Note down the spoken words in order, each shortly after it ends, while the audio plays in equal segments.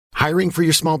Hiring for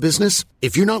your small business?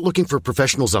 If you're not looking for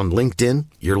professionals on LinkedIn,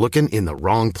 you're looking in the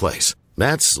wrong place.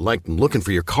 That's like looking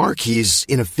for your car keys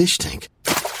in a fish tank.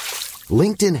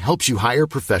 LinkedIn helps you hire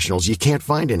professionals you can't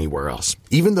find anywhere else,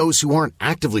 even those who aren't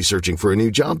actively searching for a new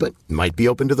job but might be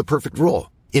open to the perfect role.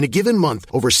 In a given month,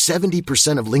 over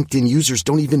 70% of LinkedIn users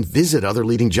don't even visit other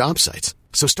leading job sites.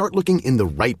 So start looking in the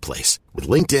right place. With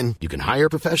LinkedIn, you can hire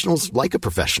professionals like a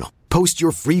professional. Post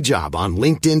your free job on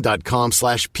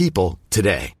linkedin.com/people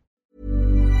today.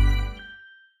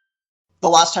 The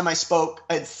last time I spoke,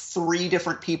 I had 3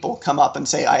 different people come up and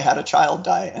say, I had a child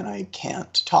die and I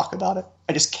can't talk about it.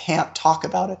 I just can't talk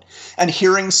about it. And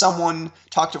hearing someone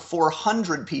talk to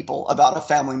 400 people about a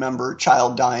family member,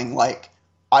 child dying, like,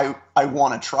 I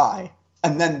want to try.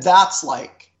 And then that's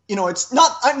like, it's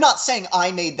not, I'm not saying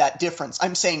I made that difference.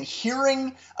 I'm saying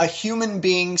hearing a human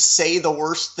being say the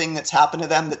worst thing that's happened to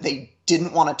them that they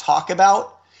didn't want to talk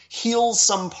about heals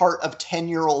some part of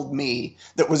 10-year-old me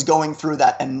that was going through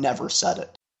that and never said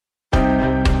it.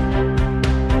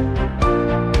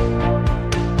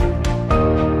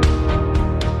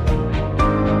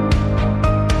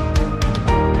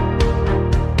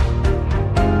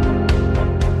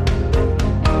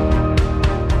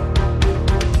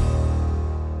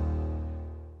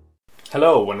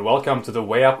 Hello and welcome to the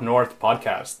Way Up North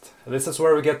podcast. This is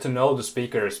where we get to know the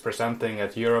speakers presenting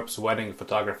at Europe's wedding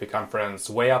photography conference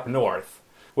Way Up North.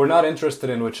 We're not interested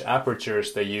in which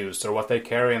apertures they use or what they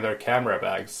carry in their camera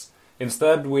bags.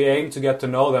 Instead, we aim to get to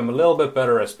know them a little bit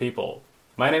better as people.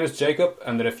 My name is Jacob,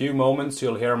 and in a few moments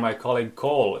you'll hear my colleague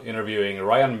Cole interviewing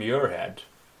Ryan Muirhead.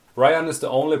 Ryan is the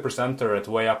only presenter at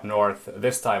Way Up North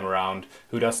this time around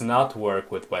who does not work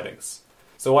with weddings.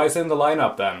 So why is he in the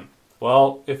lineup then?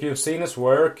 Well, if you've seen his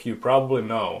work, you probably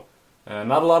know.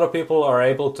 Not a lot of people are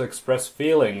able to express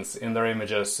feelings in their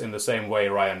images in the same way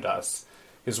Ryan does.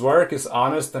 His work is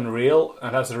honest and real,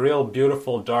 and has a real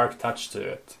beautiful dark touch to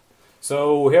it.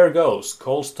 So here goes,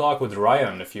 Cole's talk with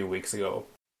Ryan a few weeks ago.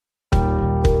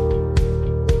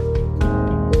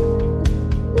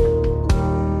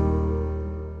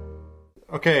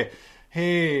 Okay,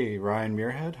 hey Ryan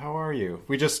Muirhead, how are you?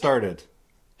 We just started.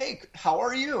 Hey, how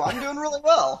are you? I'm doing really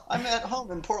well. I'm at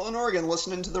home in Portland, Oregon,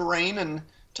 listening to the rain and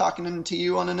talking to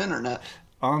you on an internet.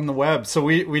 On the web. So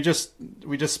we just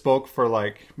spoke for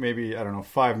like maybe,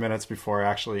 5 minutes before I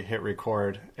actually hit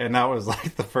record. And that was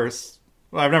like the first...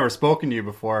 Well, I've never spoken to you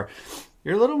before.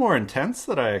 You're a little more intense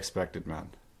than I expected, man.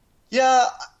 Yeah,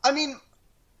 I mean...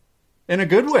 In a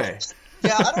good way.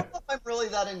 Yeah, I don't know if I'm really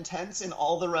that intense in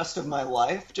all the rest of my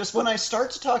life. Just when I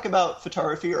start to talk about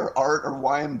photography or art or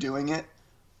why I'm doing it,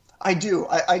 I do.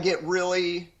 I get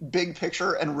really big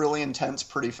picture and really intense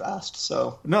pretty fast.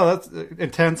 So no, that's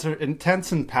intense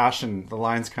and passion. The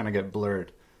lines kind of get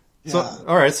blurred. Yeah. So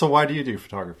all right. So why do you do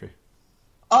photography?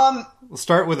 We'll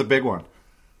start with a big one.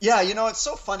 Yeah, it's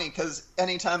so funny because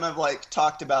anytime I've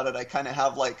talked about it, I kind of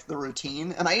have the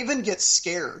routine, and I even get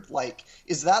scared.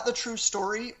 Is that the true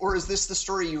story, or is this the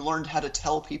story you learned how to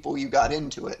tell people you got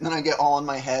into it? And then I get all in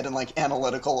my head and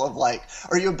analytical of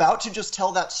are you about to just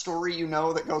tell that story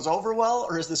that goes over well,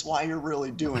 or is this why you're really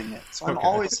doing it? So I'm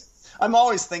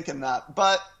always thinking that,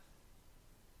 but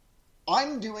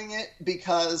I'm doing it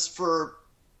because for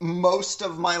most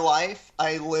of my life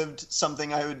I lived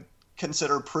something I would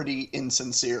consider pretty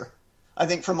insincere. I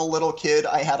think from a little kid,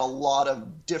 I had a lot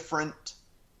of different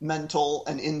mental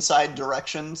and inside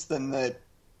directions than the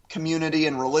community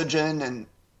and religion and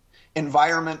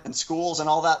environment and schools and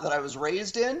all that I was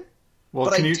raised in.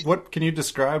 Well, can you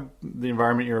describe the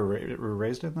environment you were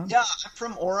raised in then? Yeah, I'm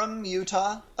from Orem,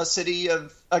 Utah,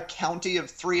 a county of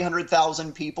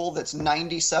 300,000 people that's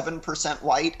 97%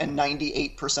 white and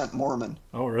 98% Mormon.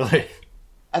 Oh, really?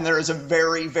 And there is a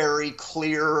very, very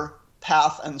clear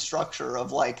path and structure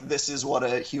of this is what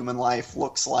a human life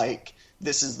looks like.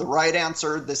 This is the right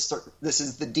answer. This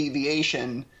is the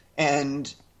deviation,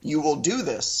 and you will do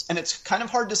this. And it's kind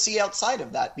of hard to see outside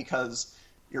of that because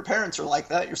your parents are like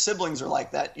that, your siblings are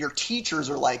like that, your teachers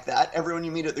are like that, everyone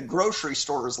you meet at the grocery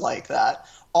store is like that.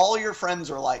 All your friends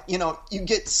are you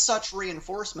get such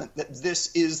reinforcement that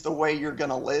this is the way you're going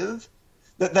to live.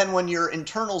 That then when your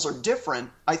internals are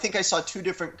different, I think I saw 2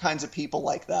 different kinds of people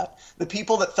like that. The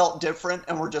people that felt different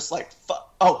and were just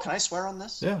oh, can I swear on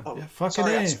this? Yeah, oh, yeah, fucking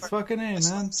A, man.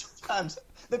 Sometimes.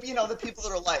 The people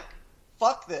that are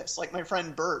fuck this, my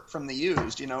friend Bert from The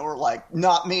Used, or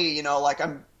not me,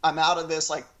 I'm out of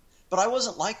this, but I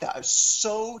wasn't like that. I was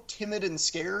so timid and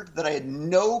scared that I had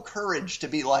no courage to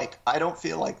be I don't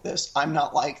feel like this. I'm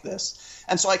not like this.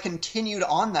 And so I continued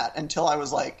on that until I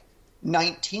was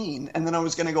 19, and then I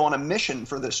was going to go on a mission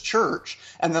for this church,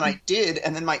 and then I did,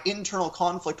 and then my internal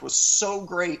conflict was so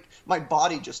great, my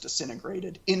body just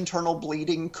disintegrated. Internal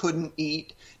bleeding, couldn't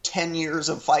eat, 10 years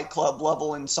of Fight Club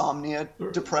level insomnia,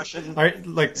 depression,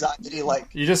 anxiety.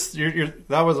 You're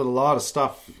that was a lot of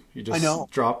stuff you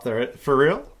just dropped there. For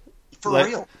real? For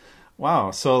real.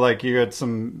 Wow. So like you had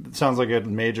sounds like you had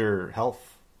major health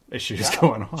issues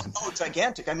going on. Oh,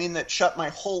 gigantic. I mean, that shut my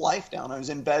whole life down. I was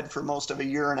in bed for most of a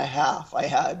year and a half. I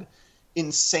had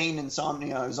insane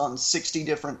insomnia. I was on 60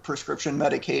 different prescription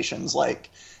medications.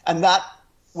 And that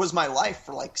was my life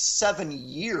for 7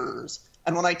 years.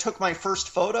 And when I took my first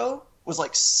photo was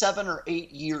 7 or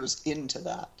 8 years into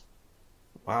that.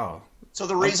 Wow. So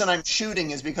the reason I'm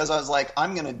shooting is because I was like,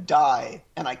 I'm going to die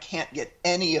and I can't get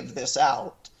any of this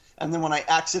out. And then when I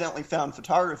accidentally found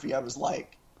photography, I was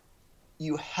like,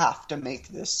 you have to make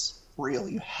this real.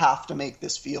 You have to make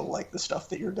this feel like the stuff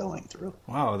that you're going through.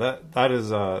 Wow, that is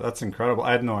that's incredible.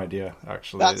 I had no idea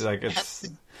actually.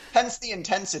 Hence the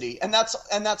intensity, and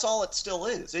that's all it still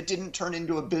is. It didn't turn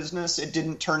into a business. It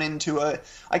didn't turn into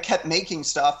I kept making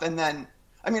stuff, and then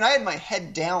I had my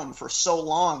head down for so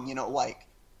long.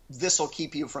 This will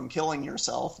keep you from killing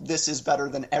yourself. This is better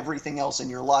than everything else in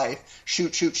your life.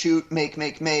 Shoot, make.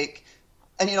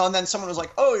 And and then someone was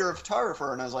like, "Oh, you're a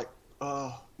photographer," and I was like,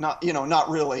 not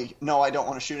really. No, I don't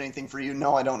want to shoot anything for you.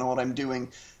 No, I don't know what I'm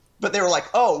doing. But they were like,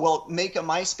 oh, well, make a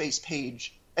MySpace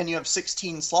page and you have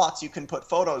 16 slots you can put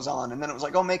photos on. And then it was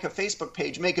like, oh, make a Facebook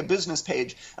page, make a business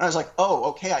page. And I was like, oh,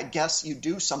 okay, I guess you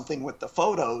do something with the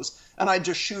photos. And I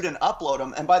just shoot and upload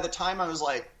them. And by the time I was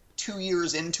 2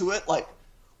 years into it,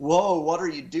 whoa, what are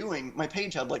you doing? My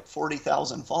page had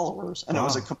 40,000 followers and It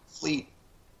was a complete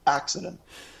accident.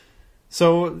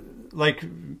 So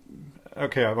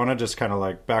okay, I want to just kind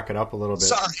of back it up a little bit.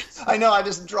 Sorry, I know I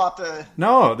just dropped a...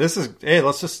 No, let's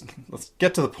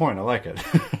get to the point. I like it.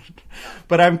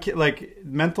 But I'm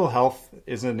mental health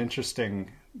is an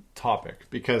interesting topic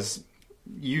because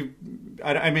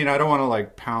I don't want to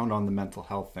pound on the mental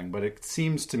health thing, but it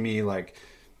seems to me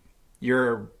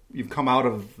you've come out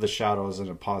of the shadows in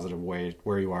a positive way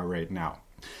where you are right now.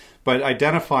 But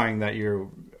identifying that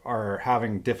you are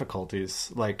having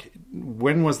difficulties,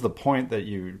 when was the point that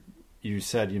you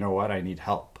said, you know what, I need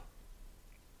help?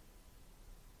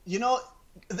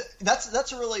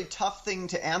 That's a really tough thing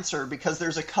to answer because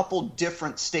there's a couple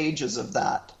different stages of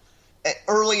that.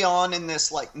 Early on in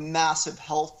this massive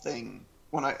health thing,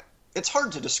 it's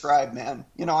hard to describe, man.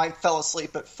 I fell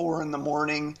asleep at 4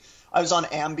 a.m. I was on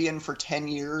Ambien for 10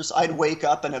 years. I'd wake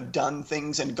up and have done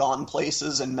things and gone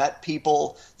places and met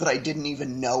people that I didn't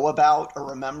even know about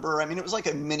or remember. It was like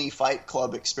a mini Fight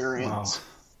Club experience. Wow.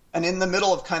 And in the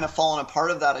middle of kind of falling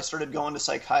apart of that, I started going to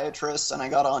psychiatrists and I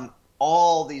got on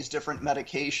all these different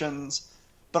medications.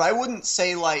 But I wouldn't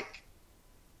say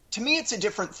to me, it's a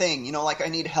different thing. I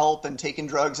need help, and taking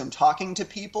drugs and talking to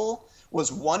people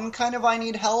was one kind of I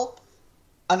need help.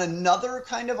 And another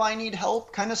kind of I need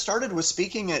help kind of started with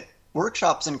speaking at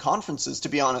workshops and conferences, to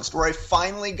be honest, where I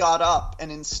finally got up and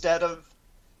instead of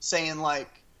saying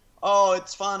oh,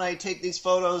 it's fun, I take these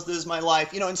photos, this is my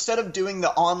life, instead of doing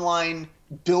the online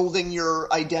building your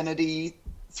identity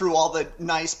through all the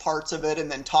nice parts of it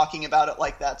and then talking about it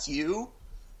like that's you,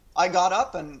 I got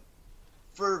up and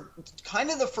for kind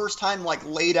of the first time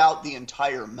laid out the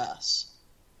entire mess.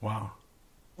 Wow.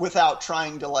 Without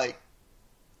trying to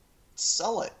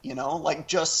sell it,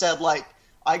 just said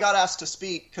I got asked to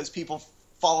speak because people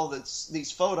follow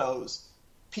these photos.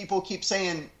 People keep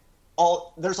saying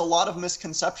there's a lot of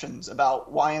misconceptions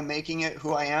about why I'm making it,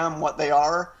 who I am, what they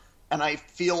are. And I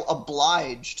feel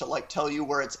obliged to tell you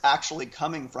where it's actually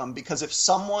coming from, because if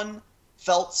someone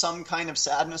felt some kind of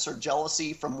sadness or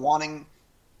jealousy from wanting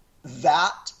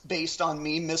that based on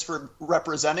me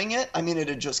misrepresenting it,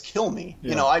 it'd just kill me.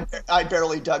 Yeah. I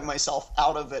barely dug myself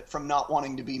out of it from not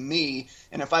wanting to be me.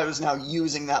 And if I was now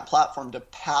using that platform to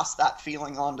pass that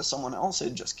feeling on to someone else,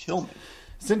 it'd just kill me.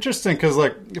 It's interesting because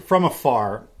from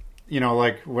afar,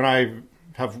 when I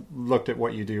have looked at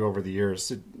what you do over the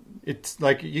years, it's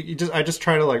I just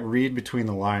try to read between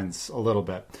the lines a little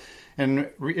bit. And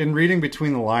in reading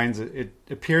between the lines, it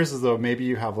appears as though maybe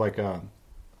you have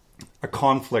a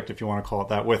conflict, if you want to call it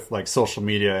that, with social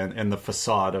media and the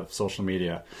facade of social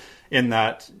media, in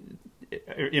that,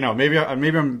 maybe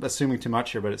I'm assuming too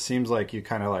much here, but it seems like you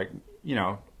kind of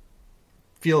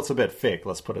feel it's a bit fake,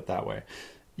 let's put it that way.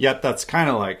 Yet that's kind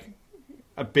of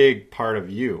a big part of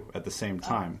you at the same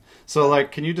time. So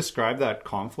can you describe that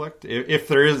conflict, if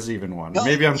there is even one? No,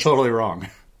 maybe I'm totally wrong.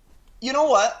 You know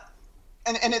what?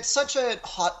 And it's such a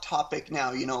hot topic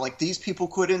now, these people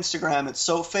quit Instagram. It's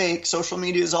so fake. Social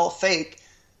media is all fake.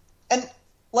 And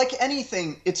like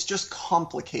anything, it's just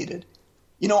complicated.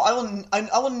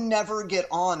 I will never get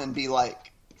on and be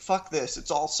like, fuck this,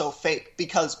 it's all so fake.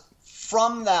 Because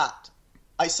from that,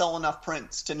 I sell enough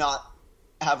prints to not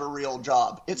have a real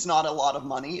job. It's not a lot of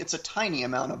money. It's a tiny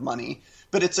amount of money,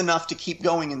 but it's enough to keep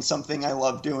going in something I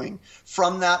love doing.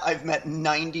 From that, I've met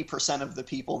 90% of the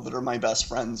people that are my best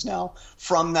friends now.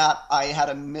 From that, I had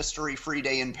a mystery-free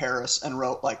day in Paris and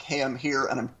wrote like, hey, I'm here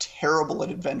and I'm terrible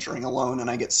at adventuring alone and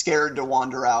I get scared to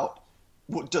wander out.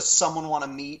 Does someone want to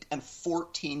meet? And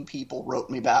 14 people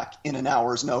wrote me back in an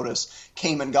hour's notice,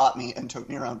 came and got me and took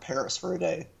me around Paris for a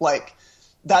day. Like,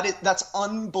 that's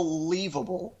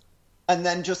unbelievable. And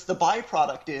then just the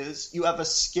byproduct is you have a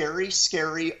scary,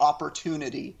 scary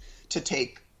opportunity to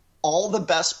take all the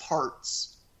best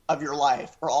parts of your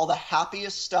life or all the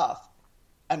happiest stuff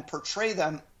and portray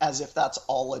them as if that's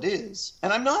all it is.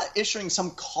 And I'm not issuing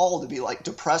some call to be like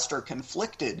depressed or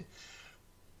conflicted,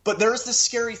 but there's this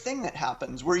scary thing that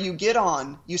happens where you get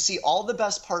on, you see all the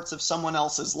best parts of someone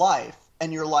else's life,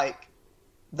 and you're like,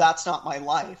 that's not my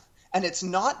life. And it's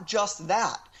not just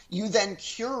that. You then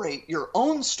curate your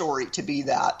own story to be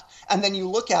that, and then you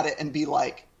look at it and be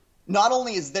like, not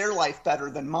only is their life better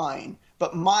than mine,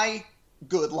 but my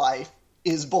good life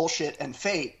is bullshit and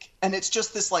fake. And it's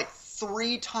just this like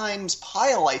 3 times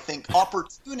pile, I think,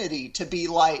 opportunity to be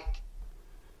like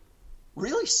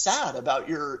really sad about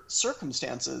your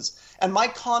circumstances. And my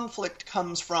conflict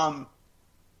comes from,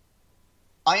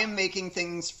 I am making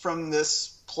things from this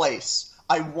place.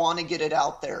 I want to get it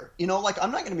out there. Like,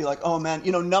 I'm not going to be like, oh man,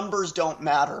 numbers don't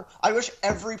matter. I wish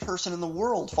every person in the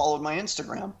world followed my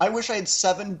Instagram. I wish I had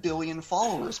 7 billion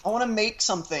followers. I want to make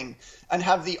something and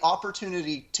have the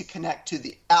opportunity to connect to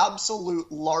the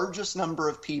absolute largest number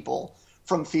of people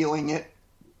from feeling it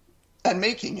and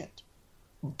making it.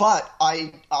 But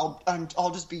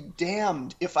I'll just be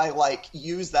damned if I like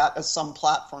use that as some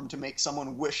platform to make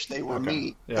someone wish they were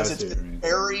me. Because it's a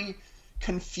very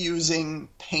confusing,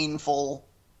 painful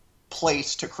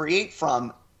place to create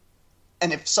from.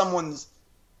 And if someone's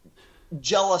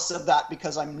jealous of that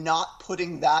because I'm not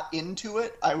putting that into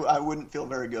it, I wouldn't feel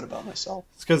very good about myself.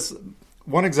 It's because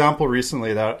one example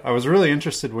recently that I was really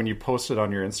interested when you posted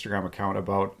on your Instagram account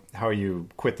about how you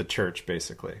quit the church,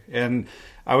 basically. And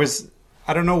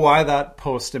I don't know why that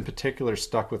post in particular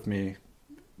stuck with me,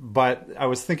 but I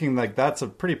was thinking like that's a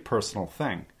pretty personal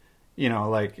thing.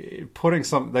 Like putting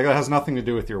something that has nothing to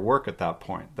do with your work at that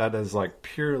point. That is like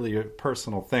purely a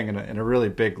personal thing and a really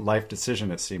big life decision,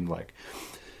 it seemed like.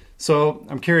 So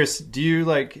I'm curious, do you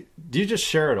just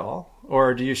share it all?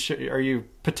 Or are you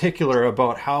particular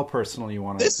about how personal you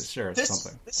want to share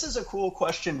something? This is a cool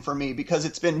question for me because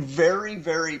it's been very,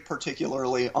 very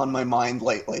particularly on my mind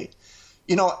lately.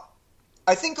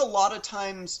 I think a lot of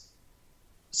times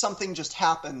something just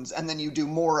happens and then you do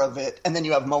more of it and then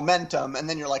you have momentum and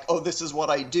then you're like, oh, this is what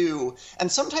I do. And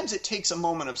sometimes it takes a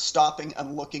moment of stopping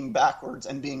and looking backwards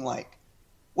and being like,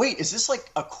 wait, is this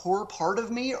like a core part of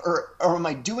me or am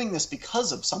I doing this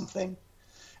because of something?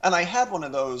 And I had one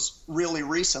of those really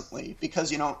recently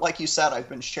because, like you said, I've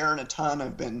been sharing a ton.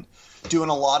 I've been doing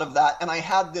a lot of that. And I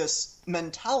had this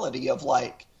mentality of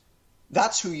like,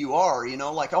 that's who you are,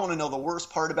 like I want to know the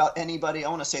worst part about anybody. I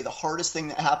want to say the hardest thing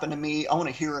that happened to me. I want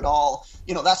to hear it all.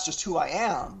 That's just who I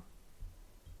am.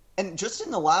 And just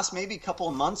in the last maybe couple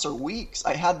of months or weeks,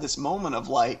 I had this moment of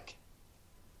like,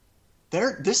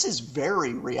 this is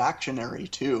very reactionary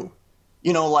too.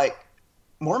 Like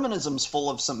Mormonism's full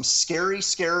of some scary,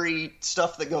 scary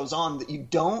stuff that goes on that you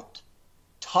don't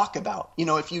talk about.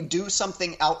 If you do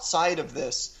something outside of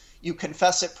this, you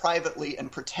confess it privately and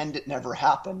pretend it never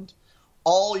happened.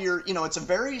 It's a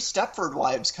very Stepford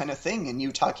Wives kind of thing in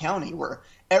Utah County where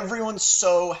everyone's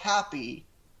so happy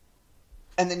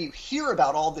and then you hear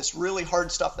about all this really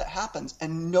hard stuff that happens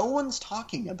and no one's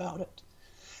talking about it.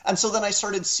 And so then I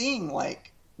started seeing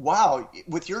like, wow,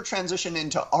 with your transition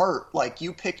into art, like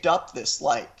you picked up this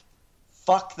like,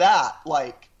 fuck that.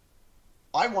 Like,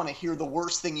 I want to hear the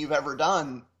worst thing you've ever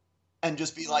done and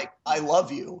just be like, I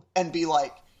love you and be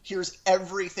like, here's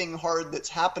everything hard that's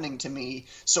happening to me.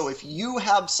 So if you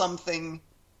have something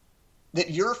that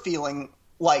you're feeling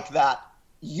like that,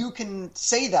 you can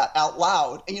say that out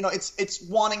loud. And, it's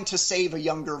wanting to save a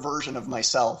younger version of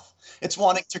myself. It's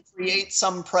wanting to create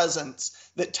some presence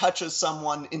that touches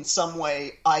someone in some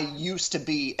way I used to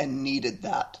be and needed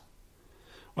that.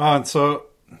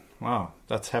 Wow,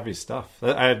 that's heavy stuff.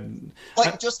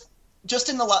 Just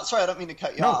in the last, sorry, I don't mean to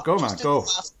cut you off. Go, man, go. In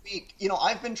the last week,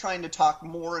 I've been trying to talk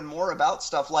more and more about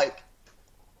stuff. Like,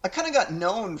 I kind of got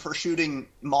known for shooting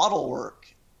model work.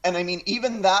 And I mean,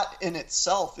 even that in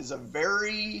itself is a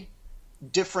very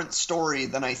different story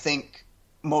than I think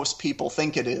most people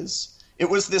think it is. It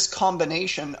was this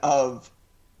combination of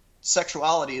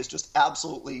sexuality is just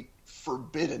absolutely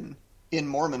forbidden in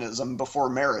Mormonism before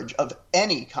marriage of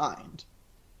any kind.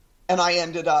 And I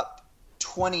ended up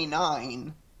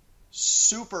 29,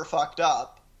 super fucked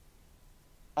up,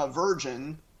 a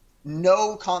virgin,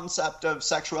 no concept of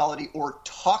sexuality or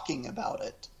talking about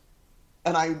it.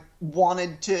 And I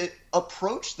wanted to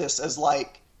approach this as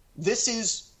like, this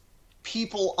is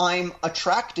people I'm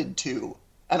attracted to.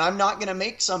 And I'm not going to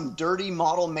make some dirty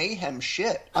model mayhem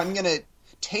shit. I'm going to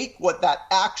take what that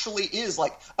actually is,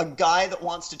 like a guy that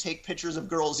wants to take pictures of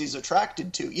girls he's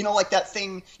attracted to. You know, like that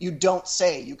thing you don't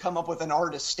say. You come up with an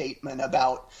artist statement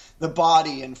about the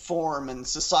body and form and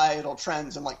societal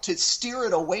trends, and like to steer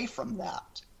it away from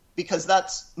that, because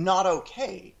that's not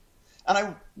okay. And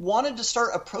I wanted to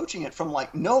start approaching it from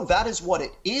like, no, that is what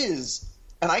it is.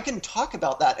 And I can talk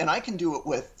about that, and I can do it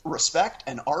with respect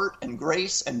and art and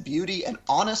grace and beauty and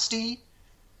honesty.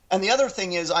 And the other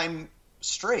thing is I'm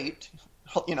straight,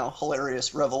 you know,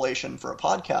 hilarious revelation for a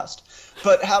podcast,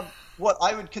 but have what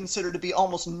I would consider to be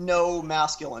almost no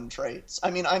masculine traits.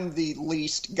 I mean, I'm the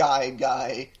least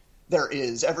guy there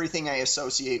is. Everything I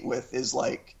associate with is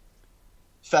like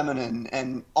feminine,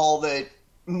 and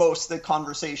most of the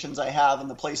conversations I have and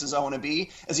the places I want to be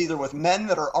is either with men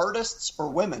that are artists or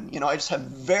women. You know, I just have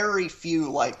very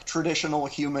few like traditional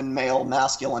human male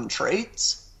masculine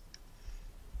traits.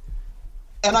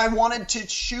 And I wanted to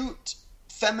shoot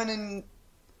feminine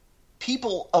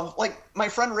people of like my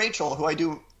friend Rachel, who I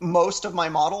do most of my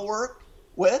model work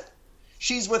with.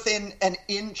 She's within 1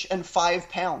 inch and 5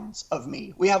 pounds of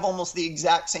me. We have almost the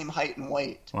exact same height and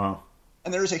weight. Wow.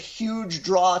 And there's a huge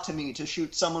draw to me to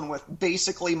shoot someone with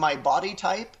basically my body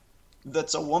type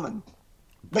that's a woman.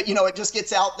 But, you know, it just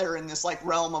gets out there in this, like,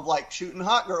 realm of, like, shooting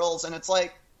hot girls. And it's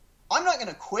like, I'm not going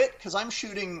to quit because I'm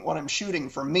shooting what I'm shooting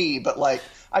for me. But, like,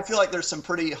 I feel like there's some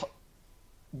pretty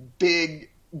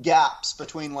big gaps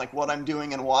between, like, what I'm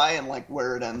doing and why, and, like,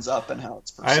 where it ends up and how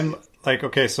it's perceived. I'm, like,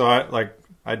 okay, so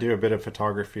I do a bit of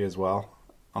photography as well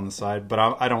on the side, but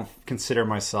I don't consider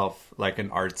myself like an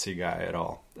artsy guy at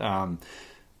all.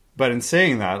 But in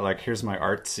saying that, like, here's my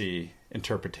artsy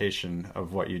interpretation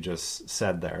of what you just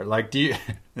said there. Like, do you,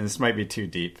 and this might be too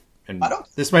deep, and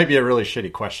this might be a really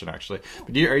shitty question actually,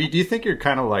 but do you think you're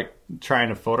kind of like trying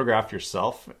to photograph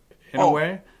yourself in a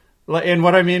way? And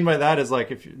what I mean by that is,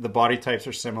 like, if the body types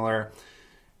are similar,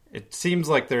 it seems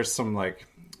like there's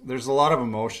a lot of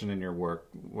emotion in your work,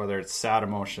 whether it's sad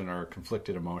emotion or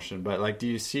conflicted emotion. But, like, do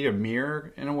you see a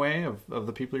mirror in a way of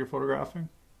the people you're photographing?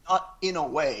 Not in a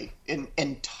way,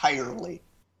 entirely.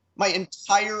 My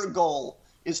entire goal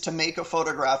is to make a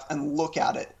photograph and look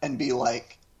at it and be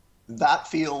like, that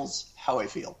feels how I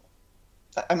feel.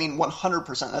 I mean,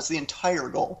 100%. That's the entire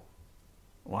goal.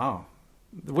 Wow.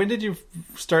 When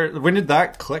did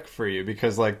that click for you?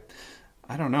 Because, like,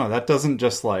 I don't know, that doesn't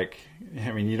just, like,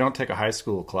 I mean, you don't take a high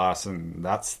school class and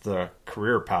that's the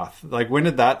career path. Like, when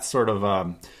did that sort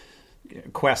of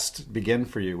quest begin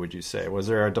for you, would you say? Was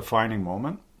there a defining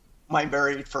moment? My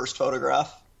very first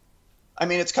photograph. I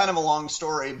mean, it's kind of a long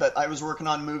story, but I was working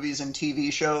on movies and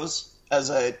TV shows as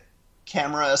a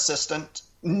camera assistant.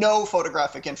 No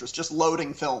photographic interest, just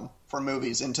loading film for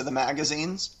movies into the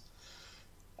magazines.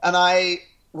 And I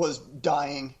was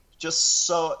dying, just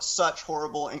such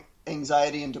horrible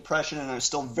anxiety and depression, and I was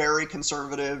still very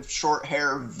conservative, short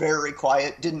hair, very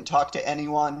quiet, didn't talk to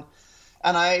anyone.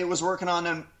 And I was working on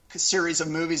a series of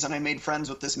movies, and I made friends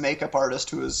with this makeup artist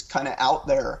who was kind of out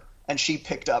there, and she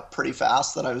picked up pretty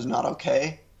fast that I was not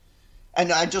okay.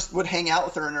 And I just would hang out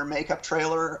with her in her makeup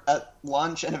trailer at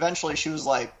lunch, and eventually she was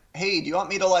like, hey, do you want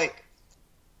me to, like,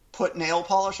 put nail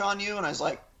polish on you? And I was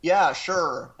like, yeah,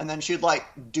 sure. And then she'd, like,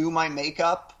 do my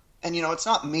makeup. And, you know, it's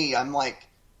not me. I'm, like,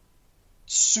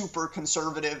 super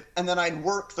conservative. And then I'd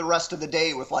work the rest of the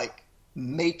day with, like,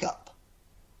 makeup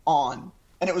on.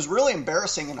 And it was really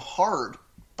embarrassing and hard.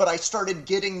 But I started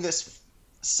getting this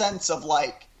sense of,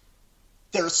 like,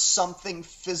 there's something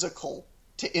physical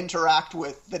to interact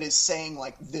with that is saying,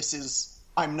 like, this is,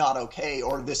 I'm not okay,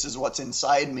 or this is what's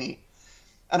inside me.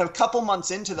 And a couple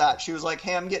months into that, she was like,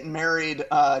 hey, I'm getting married,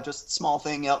 just small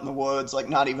thing out in the woods, like,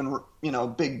 not even, you know,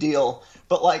 big deal.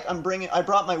 But, like, I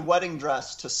brought my wedding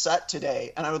dress to set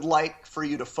today, and I would like for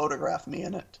you to photograph me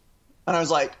in it. And I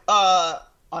was like,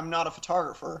 I'm not a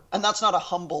photographer. And that's not a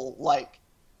humble, like,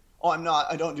 oh,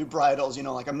 I don't do bridals, you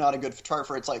know, like, I'm not a good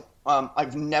photographer. It's like,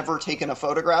 I've never taken a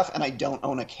photograph, and I don't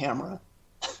own a camera.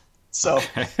 So,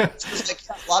 it's just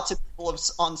like, lots of people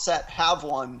on set have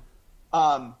one.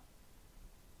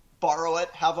 Borrow it,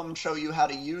 have them show you how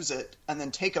to use it, and then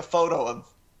take a photo of,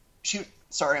 shoot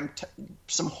sorry,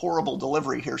 some horrible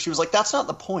delivery here. She was like, that's not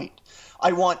the point.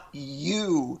 I want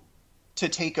you to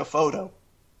take a photo.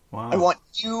 Wow. I want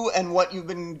you and what you've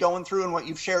been going through and what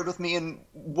you've shared with me and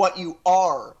what you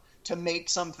are to make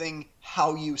something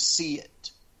how you see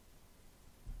it.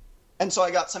 And so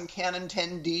I got some Canon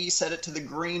 10D, set it to the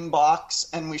green box,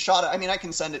 and we shot it. I mean, I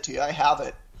can send it to you. I have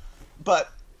it.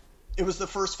 But it was the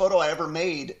first photo I ever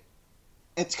made.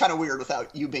 It's kind of weird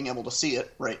without you being able to see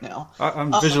it right now.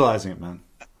 I'm visualizing it, man.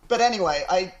 But anyway,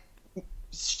 I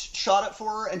shot it for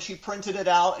her, and she printed it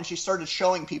out, and she started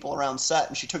showing people around set,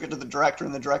 and she took it to the director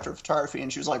and the director of photography,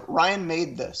 and she was like, Ryan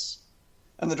made this.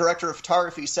 And the director of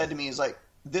photography said to me, he's like,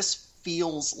 this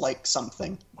feels like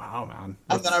something. Wow, man.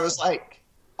 And then I was like,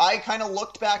 I kind of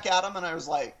looked back at him, and I was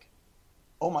like,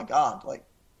 oh my God, like,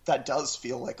 that does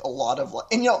feel like a lot of, like,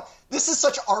 and this is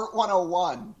such Art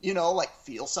 101, like,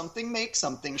 feel something, make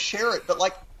something, share it. But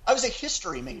like, I was a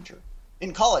history major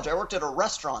in college. I worked at a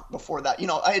restaurant before that.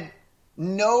 I had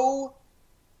no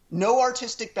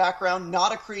artistic background,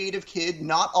 not a creative kid,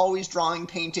 not always drawing,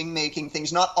 painting, making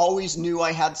things, not always knew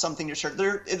I had something to share.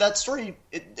 That story,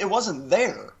 it wasn't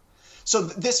there. So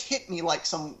this hit me like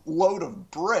some load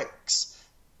of bricks.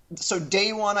 So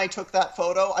day one, I took that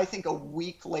photo. I think a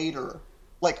week later,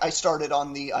 like, I started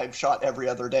on the I've shot every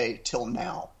other day till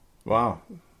now. Wow.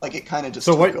 Like, it kind of just.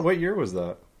 So what year was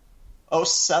that?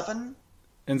 2007.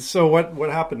 And so what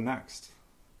happened next?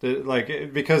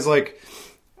 Because I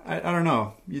don't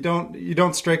know. You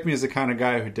don't strike me as the kind of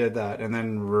guy who did that and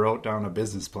then wrote down a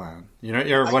business plan,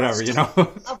 or whatever,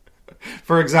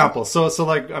 For example. So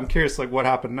like, I'm curious, like, what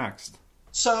happened next?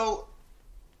 So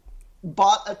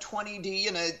bought a 20D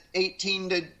and a 18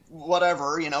 to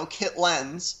whatever, kit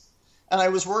lens. And I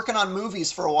was working on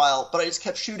movies for a while, but I just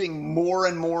kept shooting more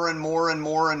and more and more and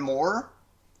more and more.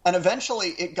 And eventually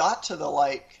it got to the,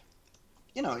 like,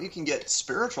 you can get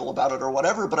spiritual about it or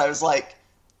whatever, but I was like,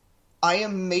 I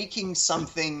am making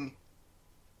something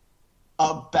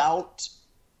about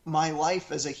my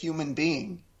life as a human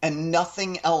being. And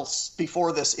nothing else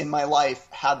before this in my life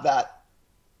had that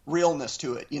realness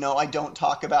to it. I don't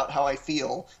talk about how I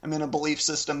feel. I'm in a belief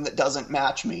system that doesn't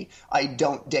match me. I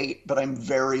don't date, but I'm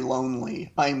very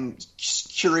lonely. I'm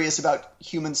curious about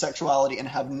human sexuality and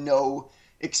have no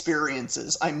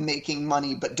experiences. I'm making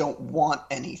money but don't want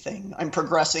anything. I'm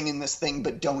progressing in this thing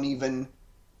but don't even,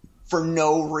 for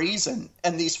no reason.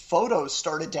 And these photos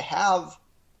started to have,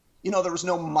 there was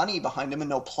no money behind them and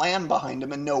no plan behind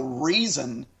them and no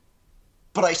reason.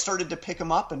 But I started to pick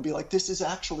them up and be like, this is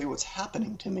actually what's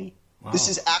happening to me. Wow. This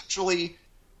is actually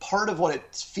part of what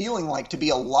it's feeling like to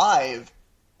be alive.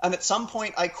 And at some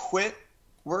point I quit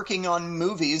working on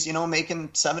movies, making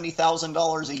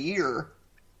 $70,000 a year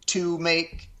to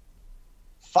make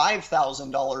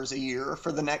 $5,000 a year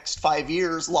for the next 5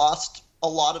 years, lost a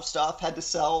lot of stuff, had to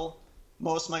sell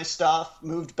most of my stuff,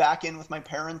 moved back in with my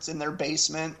parents in their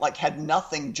basement, like had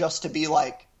nothing just to be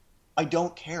like, I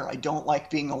don't care. I don't like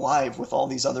being alive with all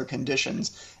these other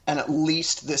conditions. And at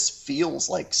least this feels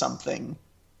like something.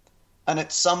 And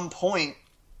at some point,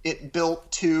 it built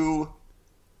to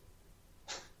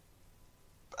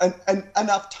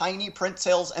enough tiny print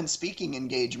sales and speaking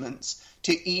engagements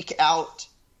to eke out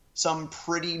some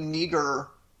pretty meager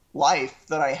life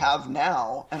that I have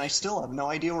now. And I still have no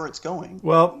idea where it's going.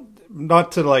 Well,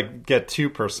 not to like get too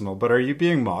personal, but are you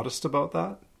being modest about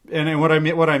that? And what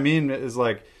I mean is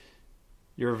like,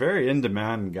 you're a very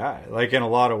in-demand guy, like in a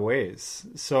lot of ways.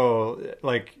 So,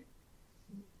 like,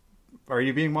 are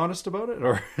you being modest about it,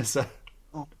 or is that?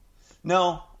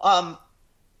 No. I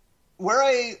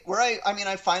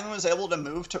finally was able to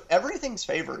move to everything's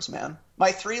favors, man.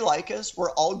 My 3 Leicas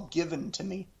were all given to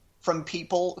me from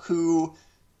people who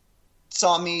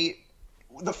saw me.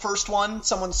 The first one,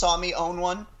 someone saw me own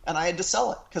one, and I had to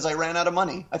sell it because I ran out of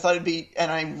money. I thought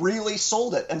and I really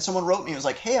sold it. And someone wrote me, it was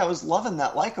like, hey, I was loving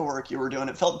that Leica work you were doing.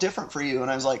 It felt different for you.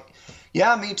 And I was like,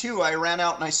 yeah, me too. I ran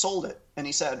out and I sold it. And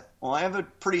he said, well, I have a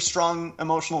pretty strong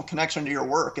emotional connection to your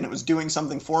work, and it was doing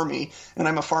something for me. And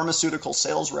I'm a pharmaceutical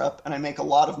sales rep, and I make a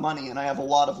lot of money, and I have a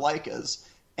lot of Leicas.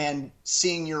 And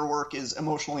seeing your work is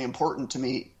emotionally important to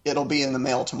me. It'll be in the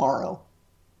mail tomorrow.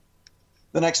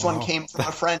 The next one came from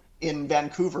a friend in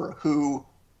Vancouver who,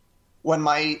 when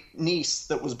my niece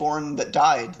that was born that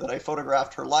died, that I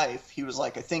photographed her life, he was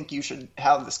like, I think you should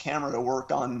have this camera to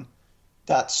work on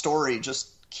that story. Just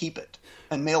keep it.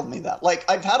 And mailed me that. Like,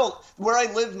 where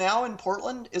I live now in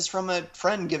Portland is from a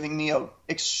friend giving me a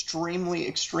extremely,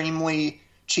 extremely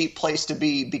cheap place to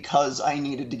be because I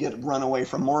needed to run away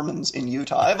from Mormons in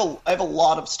Utah. I have a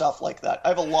lot of stuff like that. I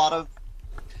have a lot of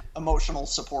emotional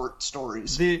support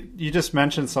stories. You just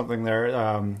mentioned something there.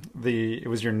 It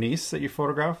was your niece that you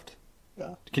photographed?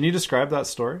 Yeah. Can you describe that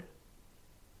story?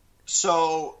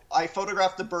 So I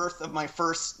photographed the birth of my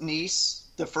first niece,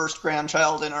 the first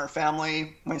grandchild in our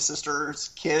family, my sister's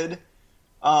kid.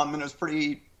 And it was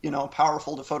pretty,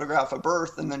 powerful to photograph a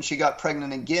birth. And then she got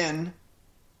pregnant again.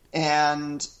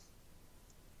 And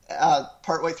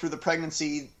partway through the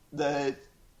pregnancy, the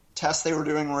tests they were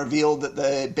doing revealed that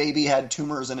the baby had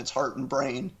tumors in its heart and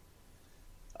brain.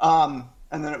 And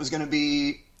then it was going to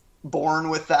be born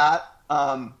with that.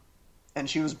 And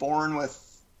she was born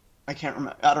with, I can't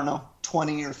remember, I don't know,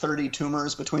 20 or 30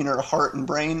 tumors between her heart and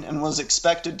brain, and was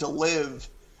expected to live,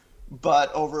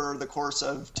 but over the course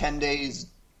of 10 days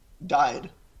died.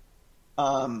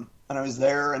 And I was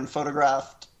there and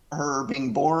photographed her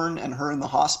being born and her in the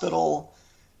hospital,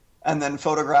 and then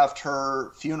photographed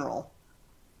her funeral.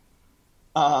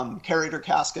 Carried her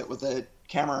casket with a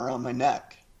camera around my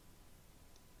neck.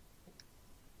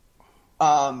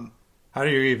 How do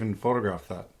you even photograph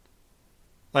that?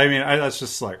 I mean, that's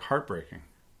just like heartbreaking.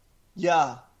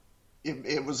 Yeah,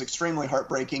 it was extremely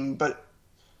heartbreaking, but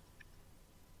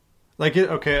like,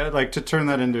 to turn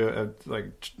that into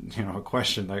a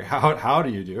question, like how do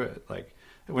you do it? Like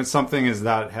when something is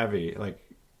that heavy, like,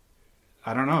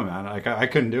 I don't know, man, like I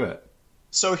couldn't do it.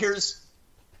 So here's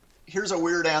a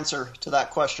weird answer to that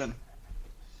question.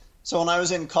 So when I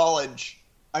was in college,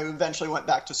 I eventually went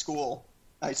back to school.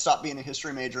 I stopped being a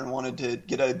history major and wanted to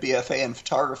get a BFA in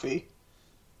photography.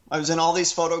 I was in all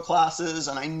these photo classes,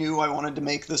 and I knew I wanted to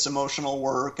make this emotional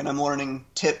work, and I'm learning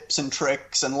tips and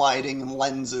tricks and lighting and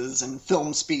lenses and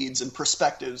film speeds and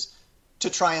perspectives to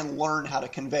try and learn how to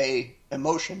convey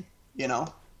emotion, And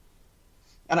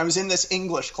I was in this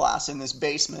English class in this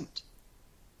basement,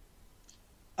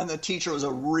 and the teacher was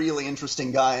a really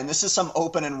interesting guy, and this is some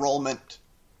open enrollment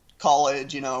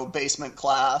college, basement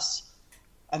class,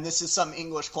 and this is some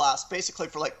English class basically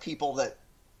for like people that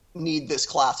need this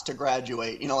class to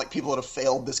graduate, like people that have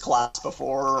failed this class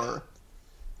before.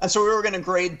 And so we were going to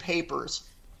grade papers.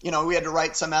 We had to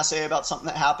write some essay about something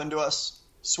that happened to us,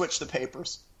 switch the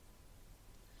papers.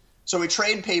 So we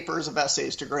trade papers of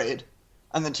essays to grade.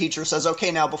 And the teacher says,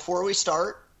 okay, now before we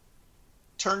start,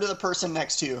 turn to the person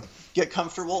next to you. Get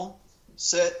comfortable,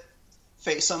 sit,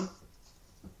 face them.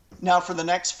 Now for the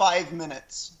next 5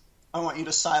 minutes, I want you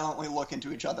to silently look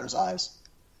into each other's eyes.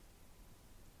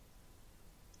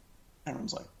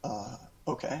 Everyone's like,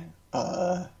 okay.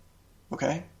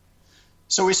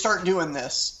 So we start doing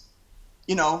this.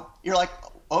 You're like,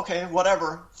 okay,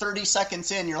 whatever. 30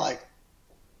 seconds in, you're like,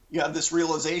 you have this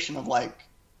realization of like,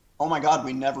 oh my God,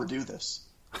 we never do this.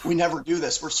 We never do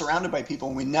this. We're surrounded by people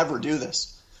and we never do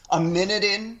this. A minute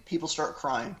in, people start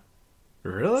crying.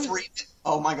 Really?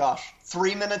 Oh my gosh.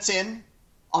 3 minutes in,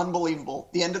 unbelievable.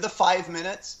 The end of the 5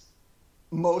 minutes,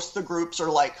 most of the groups are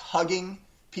like hugging.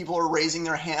 People are raising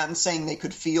their hands saying they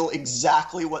could feel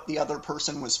exactly what the other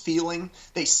person was feeling.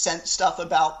 They sent stuff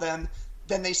about them.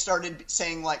 Then they started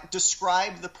saying, like,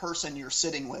 describe the person you're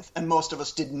sitting with. And most of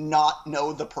us did not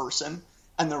know the person.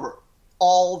 And there were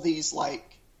all these,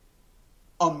 like,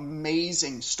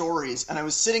 amazing stories. And I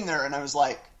was sitting there and I was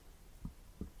like,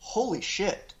 holy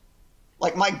shit.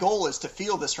 Like, my goal is to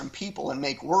feel this from people and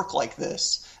make work like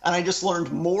this. And I just learned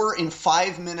more in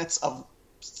 5 minutes of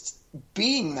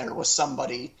being there with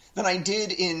somebody than I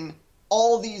did in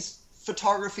all these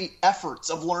photography efforts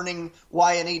of learning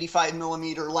why an 85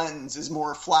 millimeter lens is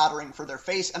more flattering for their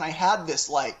face. And I had this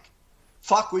like,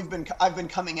 fuck, I've been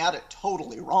coming at it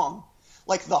totally wrong.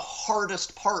 Like the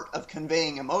hardest part of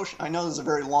conveying emotion, I know this is a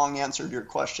very long answer to your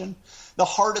question. The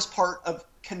hardest part of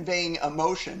conveying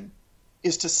emotion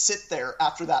is to sit there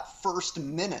after that first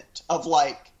minute of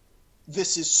like,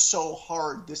 this is so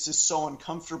hard, this is so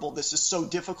uncomfortable, this is so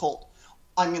difficult,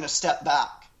 I'm going to step back.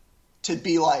 To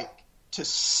be like, to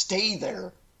stay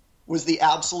there was the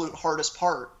absolute hardest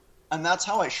part. And that's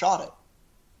how I shot it.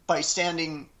 By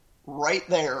standing right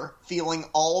there, feeling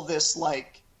all this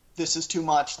like, this is too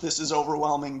much, this is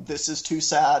overwhelming, this is too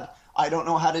sad, I don't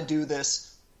know how to do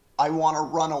this, I want to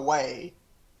run away.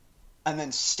 And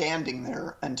then standing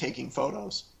there and taking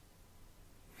photos.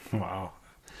 Wow.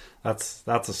 That's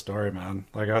a story, man.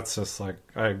 Like, that's just like,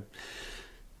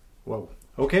 whoa.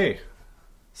 Okay.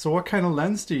 So what kind of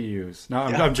lens do you use? No,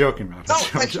 I'm joking, man. No,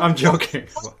 I'm joking.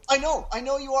 I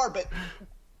know you are, but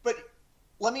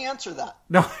let me answer that.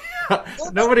 No,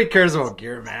 nobody cares about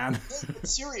gear, man.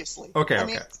 Seriously. Okay, I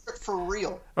mean, for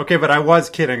real. Okay, but I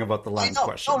was kidding about the lens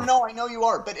question. Oh, no, I know you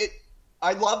are, but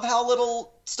I love how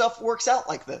little stuff works out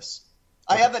like this.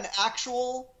 Okay. I have an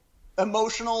actual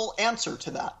emotional answer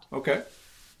to that. Okay.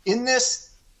 In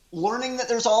this learning that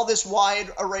there's all this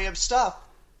wide array of stuff,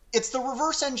 it's the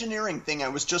reverse engineering thing I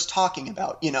was just talking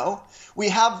about, We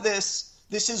have this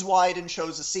this is wide and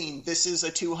shows a scene. This is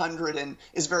a 200 and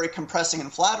is very compressing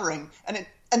and flattering. And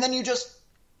then you just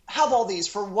have all these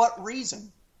for what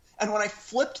reason? And when I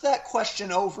flipped that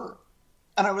question over,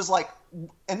 and I was like,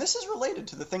 and this is related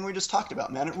to the thing we just talked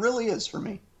about, man. It really is for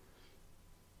me.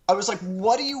 I was like,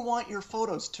 what do you want your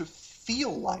photos to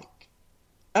feel like?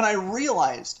 And I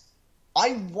realized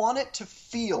I want it to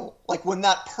feel like when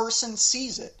that person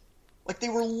sees it, like they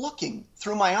were looking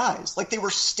through my eyes, like they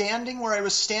were standing where I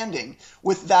was standing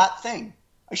with that thing.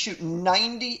 I shoot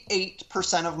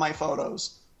 98% of my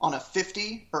photos on a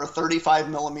 50 or a 35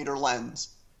 millimeter lens,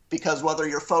 because whether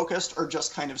you're focused or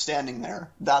just kind of standing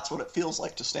there, that's what it feels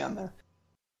like to stand there.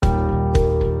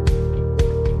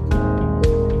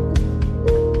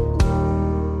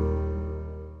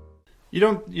 You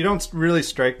don't really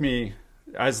strike me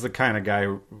as the kind of guy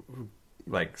who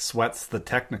like sweats the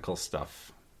technical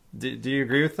stuff. Do you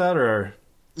agree with that, or?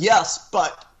 Yes,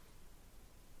 but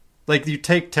like you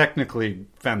take technically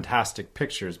fantastic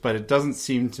pictures, but it doesn't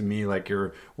seem to me like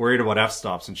you're worried about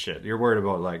f-stops and shit. You're worried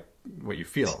about like what you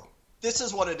feel. This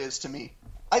is what it is to me.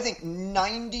 I think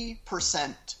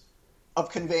 90% of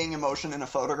conveying emotion in a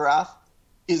photograph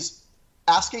is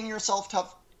asking yourself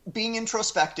tough, being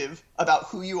introspective about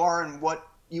who you are and what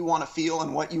you want to feel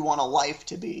and what you want a life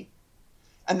to be.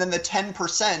 And then the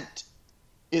 10%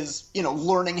 is,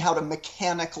 learning how to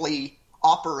mechanically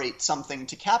operate something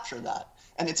to capture that.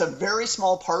 And it's a very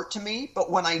small part to me,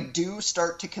 but when I do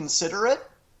start to consider it,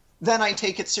 then I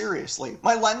take it seriously.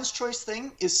 My lens choice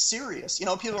thing is serious.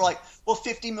 People are like, well,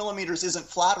 50 millimeters isn't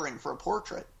flattering for a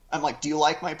portrait. I'm like, do you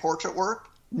like my portrait work?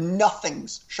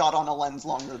 Nothing's shot on a lens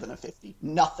longer than a 50.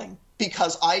 Nothing.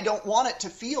 Because I don't want it to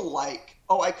feel like,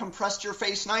 oh, I compressed your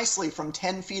face nicely from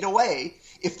 10 feet away.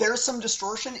 If there's some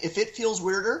distortion, if it feels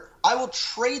weirder, I will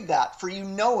trade that for you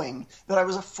knowing that I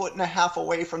was 1.5 feet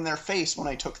away from their face when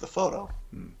I took the photo.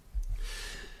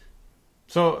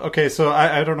 So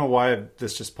I don't know why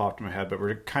this just popped in my head, but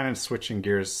we're kind of switching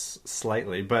gears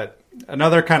slightly. But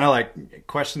another kind of like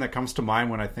question that comes to mind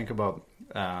when I think about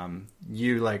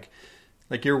you, like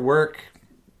your work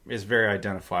is very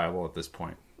identifiable at this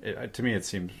point. To me, it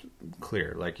seems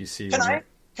clear. Like you see.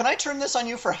 Can I turn this on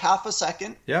you for half a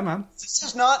second? Yeah, man. This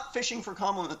is not fishing for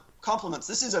compliments.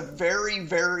 This is a very,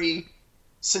 very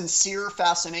sincere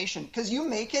fascination, because you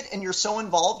make it and you're so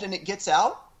involved and it gets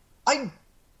out.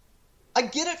 I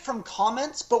get it from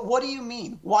comments, but what do you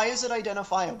mean? Why is it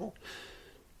identifiable?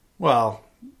 Well,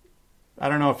 I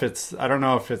don't know if it's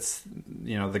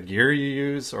the gear you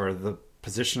use or the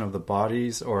position of the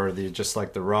bodies or just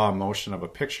like the raw emotion of a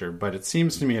picture. But it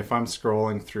seems to me, if I'm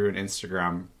scrolling through an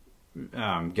Instagram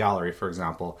gallery, for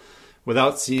example,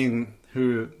 without seeing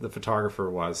who the photographer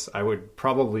was, I would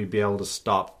probably be able to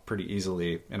stop pretty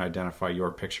easily and identify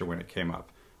your picture when it came up.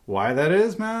 Why that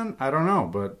is, man, I don't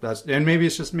know, and maybe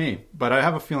it's just me, but I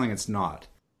have a feeling it's not.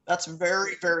 That's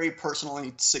very, very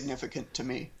personally significant to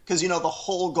me, because the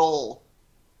whole goal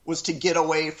was to get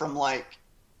away from like,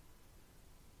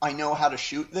 I know how to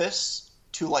shoot this,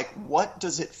 to like, what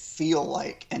does it feel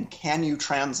like, and can you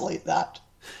translate that?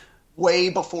 Way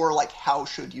before like, how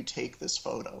should you take this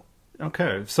photo?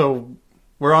 Okay, so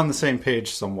we're on the same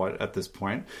page somewhat at this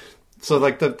point. So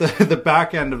like the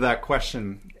back end of that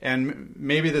question, and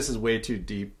maybe this is way too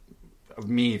deep of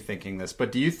me thinking this,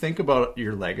 but do you think about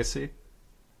your legacy?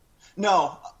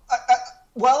 No.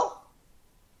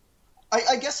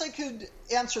 I guess I could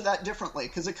answer that differently,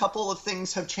 because a couple of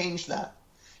things have changed that.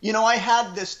 I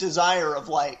had this desire of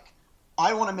like,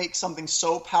 I want to make something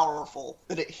so powerful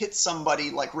that it hits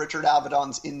somebody like Richard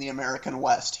Avedon's In the American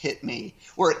West hit me,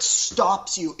 where it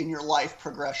stops you in your life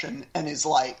progression and is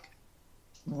like,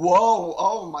 whoa,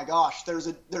 oh my gosh, there's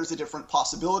a different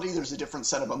possibility, there's a different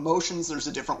set of emotions, there's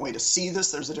a different way to see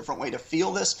this, there's a different way to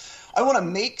feel this. I want to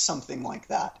make something like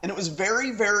that. And it was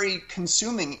very, very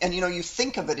consuming. And, you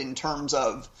think of it in terms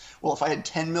of, well, if I had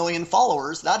 10 million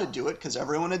followers, that'd do it because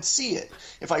everyone would see it.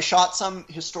 If I shot some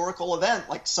historical event,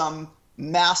 like some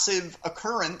massive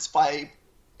occurrence by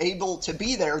able to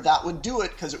be there, that would do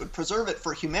it because it would preserve it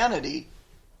for humanity.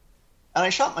 And I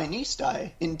shot my niece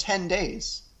die in 10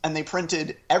 days. And they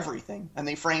printed everything, and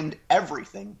they framed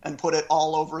everything, and put it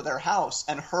all over their house.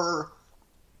 And her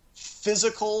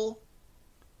physical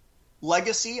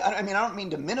legacy, I don't mean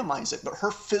to minimize it, but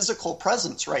her physical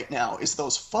presence right now is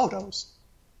those photos.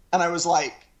 And I was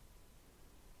like,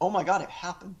 oh my God, it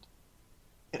happened.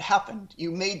 It happened.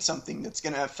 You made something that's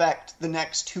going to affect the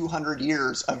next 200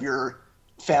 years of your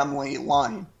family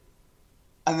line.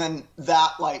 And then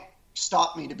that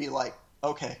stopped me to be like,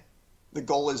 okay, the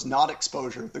goal is not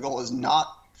exposure. The goal is not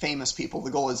famous people.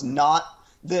 The goal is not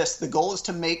this. The goal is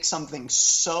to make something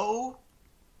so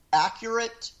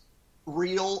accurate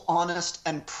real, honest,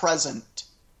 and present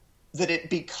that it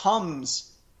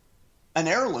becomes an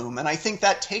heirloom. And I think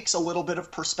that takes a little bit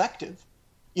of perspective,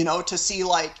 you know, to see,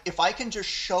 like, if I can just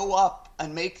show up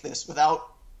and make this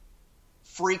without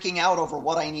freaking out over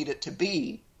what I need it to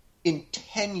be, in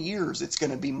 10 years it's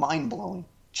going to be mind-blowing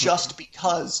just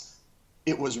because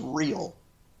it was real.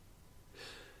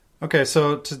 Okay,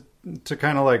 so to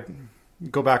kind of like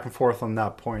go back and forth on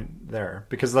that point there,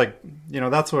 because, like, you know,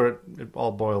 that's what it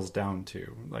all boils down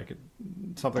to, like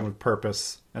something with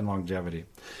purpose and longevity.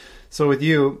 So with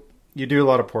you do a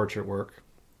lot of portrait work.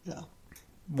 Yeah.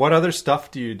 What other stuff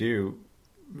do you do?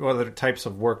 What other types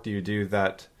of work do you do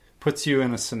that puts you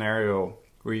in a scenario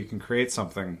where you can create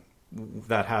something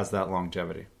that has that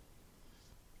longevity?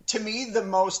 To me, the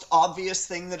most obvious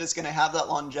thing that is going to have that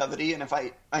longevity, and if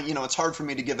I you know, it's hard for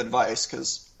me to give advice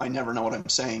because I never know what I'm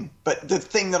saying, but the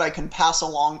thing that I can pass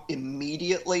along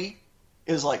immediately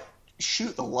is, like,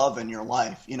 shoot the love in your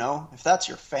life, you know? If that's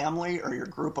your family or your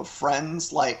group of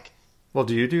friends, like... Well,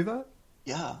 do you do that?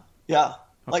 Yeah. Okay.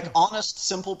 Like, honest,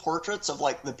 simple portraits of,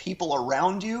 like, the people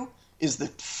around you is the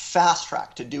fast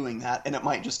track to doing that, and it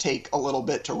might just take a little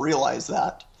bit to realize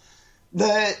that.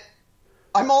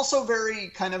 I'm also very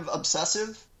kind of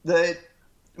obsessive. The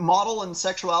model and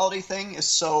sexuality thing is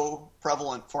so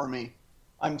prevalent for me.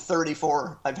 I'm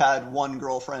 34. I've had one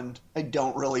girlfriend. I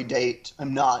don't really date.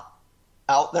 I'm not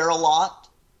out there a lot,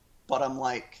 but I'm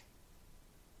like,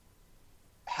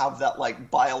 have that, like,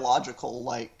 biological,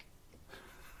 like,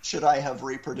 should I have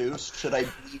reproduced? Should I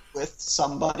be with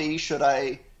somebody? Should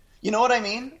I, you know what I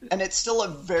mean? And it's still a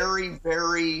very,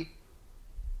 very,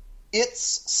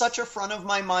 it's such a front of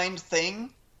my mind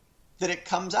thing that it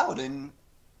comes out in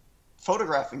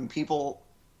photographing people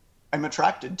I'm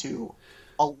attracted to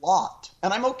a lot.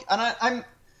 And I'm okay, and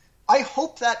I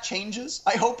hope that changes.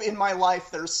 I hope in my life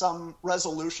there's some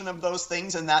resolution of those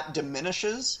things and that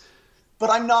diminishes. But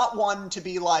I'm not one to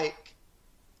be like,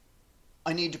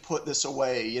 I need to put this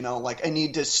away, you know, like, I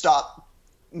need to stop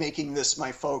making this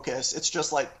my focus. It's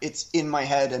just like, it's in my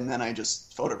head and then I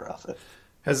just photograph it.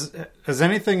 Has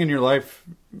anything in your life,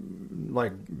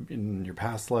 like in your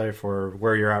past life or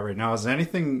where you're at right now, has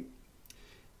anything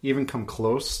even come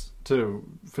close to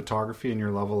photography in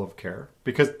your level of care?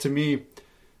 Because to me,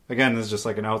 again, this is just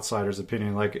like an outsider's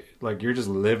opinion, like you're just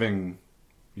living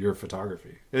your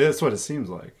photography. That's what it seems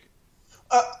like.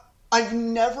 I've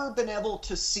never been able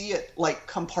to see it, like,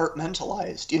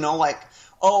 compartmentalized, you know, like,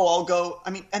 oh, I'll go,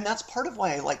 I mean, and that's part of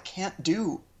why I, like, can't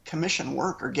do commission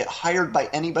work or get hired by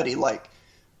anybody, like,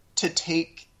 to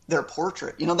take their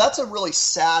portrait. You know, that's a really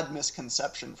sad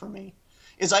misconception for me,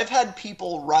 is I've had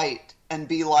people write and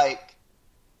be like,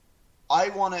 I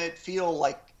want to feel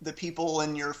like the people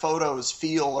in your photos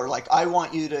feel, or like, I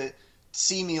want you to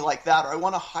see me like that, or I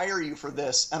want to hire you for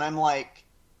this. And I'm like,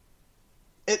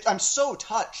 I'm so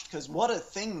touched, because what a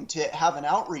thing to have an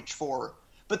outreach for,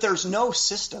 but there's no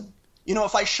system. You know,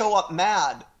 if I show up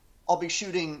mad, I'll be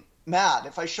shooting mad.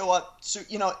 If I show up,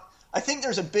 you know, I think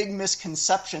there's a big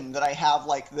misconception that I have,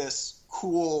 like, this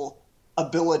cool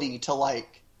ability to,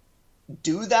 like,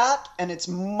 do that, and it's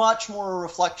much more a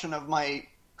reflection of my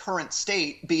current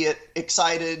state, be it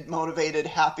excited, motivated,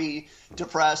 happy,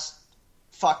 depressed,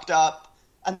 fucked up.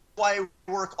 And why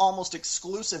I work almost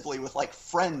exclusively with, like,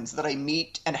 friends that I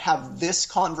meet and have this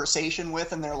conversation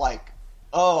with, and they're like,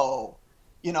 oh,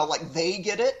 you know, like, they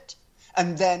get it.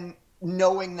 And then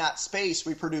knowing that space,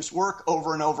 we produce work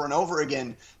over and over and over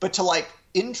again. But to, like,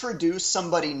 introduce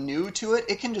somebody new to it,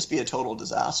 it can just be a total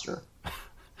disaster.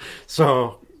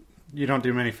 So you don't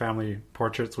do many family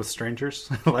portraits with strangers?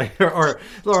 Like, or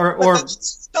no,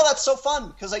 that's so fun,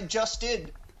 because I just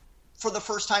did, for the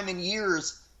first time in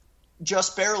years,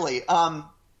 just barely.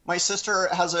 My sister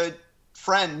has a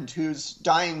friend who's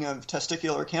dying of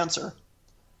testicular cancer.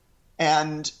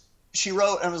 And she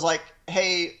wrote and was like,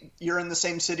 hey, you're in the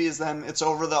same city as them. It's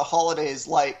over the holidays.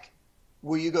 Like,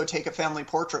 will you go take a family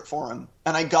portrait for him?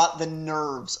 And I got the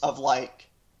nerves of, like,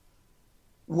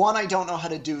 1, I don't know how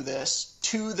to do this.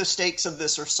 2, the stakes of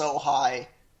this are so high.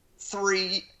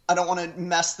 3, I don't want to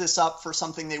mess this up for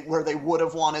something where they would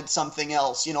have wanted something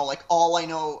else. You know, like, all I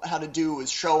know how to do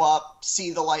is show up,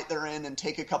 see the light they're in, and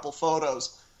take a couple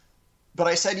photos. But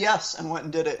I said yes and went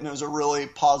and did it, and it was a really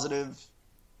positive,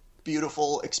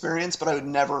 beautiful experience, but I would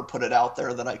never put it out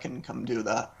there that I can come do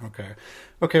that.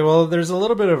 Okay, well, there's a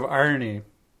little bit of irony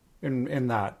in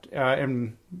that.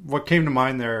 And what came to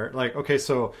mind there, like, okay,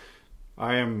 so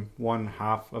I am one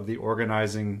half of the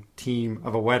organizing team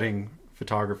of a wedding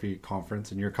photography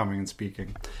conference, and you're coming and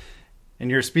speaking.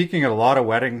 And you're speaking at a lot of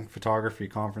wedding photography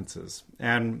conferences.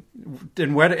 And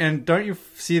don't you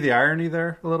see the irony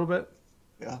there a little bit?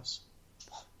 Yes.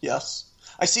 Yes.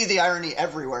 I see the irony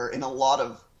everywhere in a lot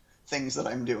of things that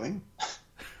I'm doing.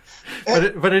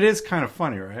 But it is kind of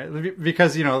funny, right?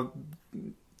 Because, you know,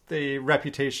 the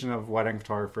reputation of wedding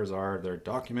photographers are they're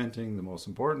documenting the most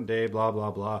important day, blah, blah,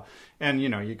 blah. And, you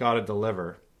know, you got to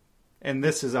deliver. And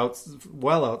this is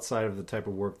well outside of the type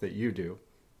of work that you do.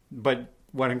 But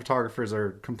wedding photographers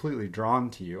are completely drawn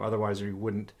to you. Otherwise, you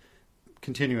wouldn't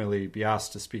continually be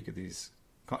asked to speak at these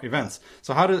events.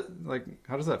 So how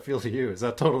does that feel to you? Is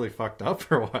that totally fucked up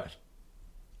or what?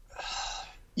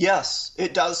 Yes,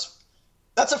 it does.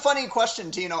 That's a funny question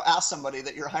to, ask somebody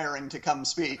that you're hiring to come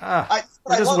speak.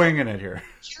 We're just winging it here.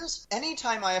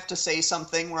 Anytime I have to say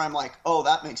something where I'm like, oh,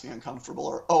 that makes me uncomfortable,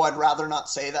 or, oh, I'd rather not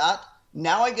say that,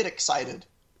 now I get excited.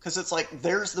 Because it's like,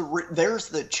 there's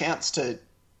the chance to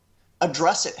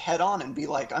address it head on and be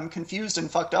like, I'm confused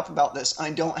and fucked up about this.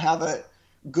 I don't have a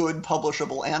good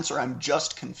publishable answer. I'm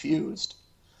just confused.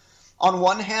 On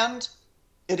one hand,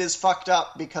 it is fucked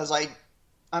up because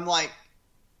I'm like,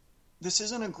 this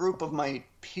isn't a group of my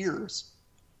peers.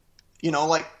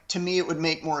 To me, it would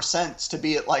make more sense to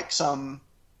be at like some,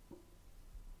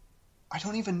 I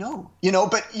don't even know,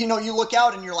 but you look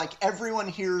out and you're like, everyone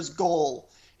here's goal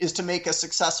is to make a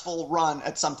successful run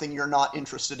at something you're not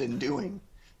interested in doing.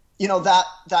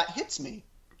 That hits me.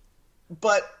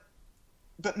 But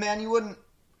man, you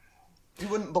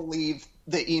wouldn't believe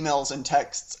the emails and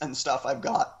texts and stuff I've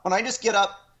got. When I just get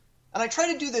up, and I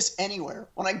try to do this anywhere,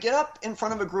 when I get up in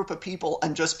front of a group of people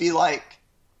and just be like,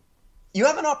 you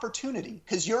have an opportunity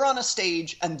because you're on a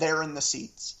stage and they're in the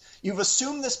seats. You've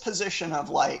assumed this position of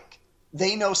like,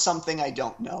 they know something I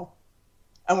don't know.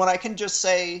 And when I can just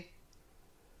say,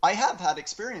 I have had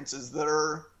experiences that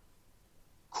are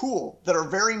cool, that are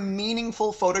very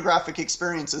meaningful photographic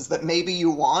experiences that maybe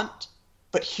you want,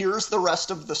 but here's the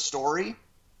rest of the story.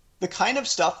 The kind of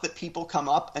stuff that people come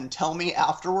up and tell me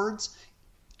afterwards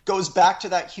goes back to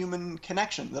that human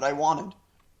connection that I wanted.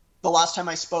 The last time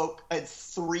I spoke, I had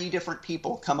 3 different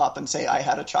people come up and say, I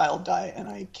had a child die and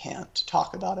I can't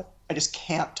talk about it. I just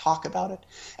can't talk about it.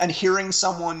 And hearing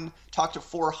someone talk to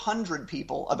 400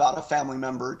 people about a family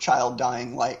member, child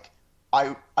dying, like,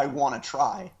 I want to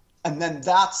try. And then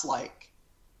that's like,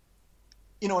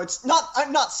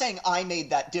 I'm not saying I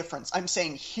made that difference. I'm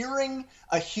saying hearing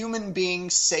a human being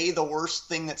say the worst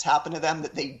thing that's happened to them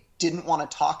that they didn't want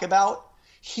to talk about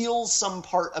heals some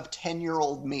part of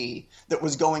 10-year-old me that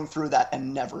was going through that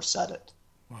and never said it.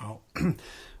 Wow.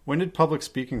 When did public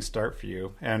speaking start for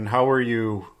you? And how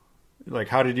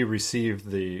did you receive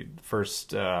the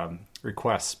first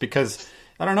requests? Because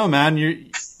I don't know, man,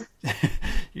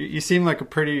 you seem like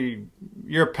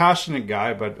you're a passionate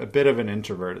guy, but a bit of an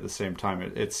introvert at the same time.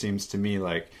 It seems to me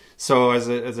like, so as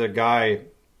a guy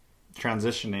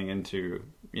transitioning into,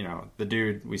 the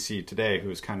dude we see today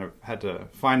who's kind of had to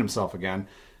find himself again,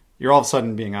 you're all of a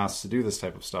sudden being asked to do this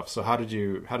type of stuff. So how did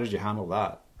you handle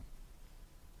that?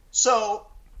 So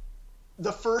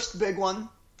the first big one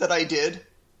that I did,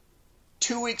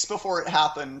 2 weeks before it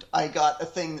happened, I got a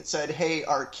thing that said, hey,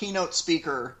 our keynote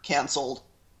speaker canceled.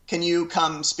 Can you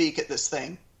come speak at this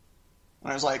thing?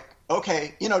 And I was like,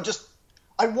 okay,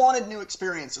 I wanted new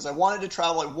experiences. I wanted to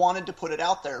travel. I wanted to put it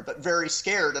out there, but very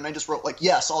scared. And I just wrote like,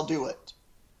 yes, I'll do it.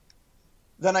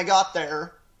 Then I got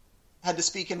there, had to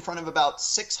speak in front of about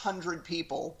 600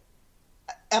 people.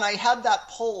 And I had that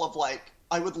poll of like,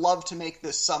 I would love to make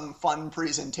this some fun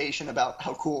presentation about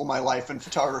how cool my life in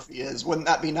photography is. Wouldn't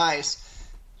that be nice?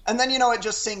 And then, it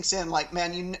just sinks in like,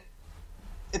 man,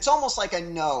 it's almost like I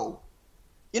know.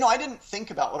 I didn't think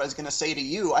about what I was going to say to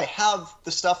you. I have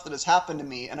the stuff that has happened to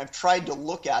me, and I've tried to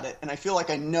look at it, and I feel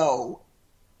like I know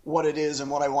what it is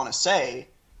and what I want to say.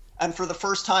 And for the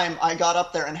first time, I got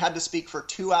up there and had to speak for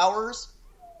 2 hours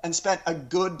and spent a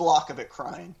good block of it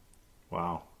crying.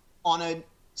 Wow. On a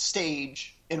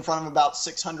stage in front of about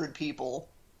 600 people,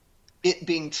 it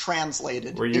being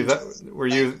translated. Were you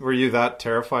that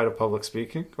terrified of public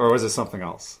speaking, or was it something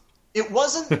else? It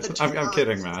wasn't the I'm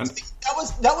kidding, man.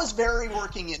 That was very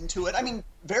working into it. I mean,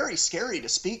 very scary to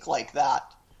speak like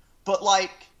that. But like,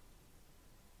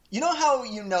 how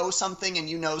you know something and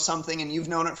you've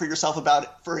known it for yourself about it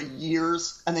for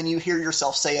years, and then you hear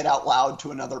yourself say it out loud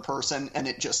to another person and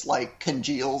it just like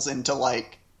congeals into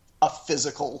like a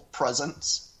physical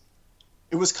presence.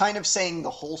 It was kind of saying the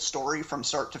whole story from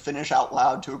start to finish out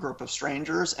loud to a group of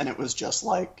strangers, and it was just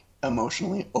like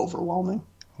emotionally overwhelming.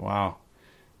 Wow.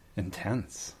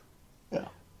 Intense. Yeah.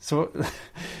 So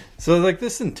like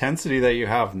this intensity that you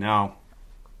have now,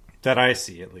 that I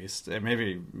see at least, and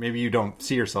maybe you don't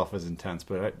see yourself as intense,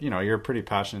 but you're a pretty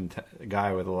passionate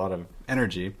guy with a lot of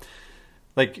energy.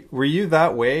 Like, were you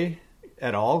that way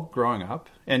at all growing up?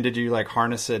 And did you like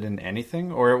harness it in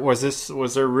anything? Or was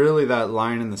there really that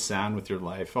line in the sand with your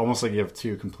life? Almost like you have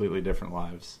two completely different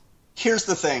lives. Here's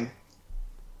the thing.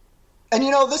 And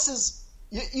this is,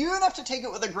 you even have to take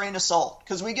it with a grain of salt,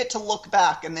 because we get to look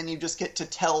back and then you just get to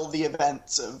tell the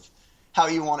events of how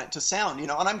you want it to sound,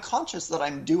 and I'm conscious that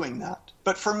I'm doing that.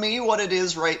 But for me, what it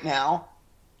is right now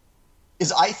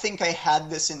is I think I had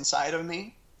this inside of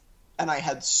me, and I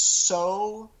had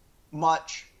so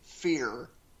much fear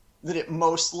that it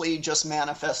mostly just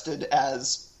manifested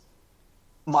as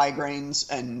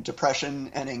migraines and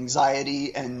depression and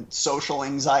anxiety and social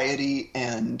anxiety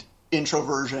and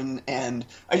introversion, and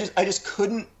I just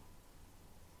couldn't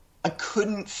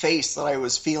face that I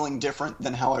was feeling different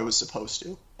than how I was supposed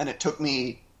to. And it took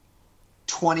me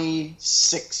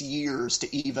 26 years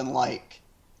to even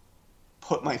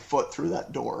put my foot through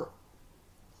that door.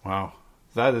 Wow.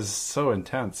 That is so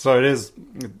intense. So it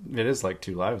is like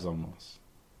two lives almost.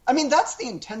 I mean, that's the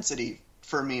intensity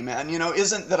for me, man.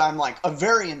 Isn't that I'm like a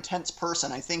very intense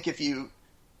person. I think if you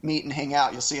meet and hang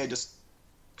out, you'll see I just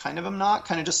kind of am not.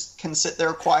 Kind of just can sit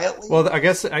there quietly. Well, I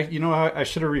guess I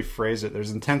should have rephrased it. There's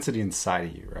intensity inside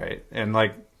of you, right? And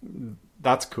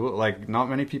that's cool. Like, not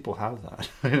many people have that.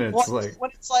 And it's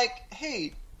when it's like,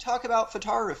 hey, talk about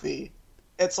photography.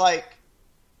 It's like,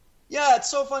 yeah, it's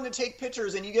so fun to take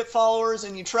pictures, and you get followers,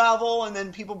 and you travel, and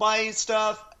then people buy you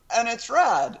stuff, and it's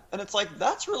rad. And it's like,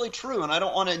 that's really true, and I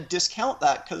don't want to discount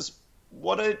that, because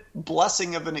what a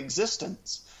blessing of an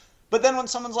existence. But then when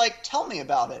someone's like, tell me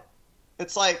about it,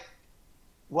 it's like,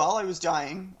 well, I was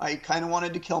dying. I kind of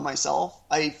wanted to kill myself.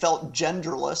 I felt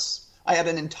genderless. I had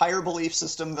an entire belief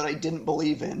system that I didn't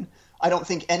believe in. I don't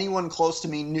think anyone close to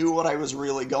me knew what I was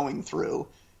really going through.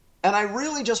 And I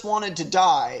really just wanted to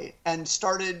die, and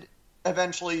started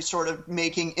eventually sort of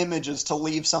making images to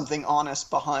leave something honest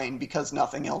behind, because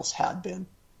nothing else had been.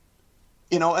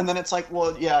 And then it's like,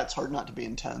 well, yeah, it's hard not to be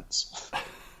intense.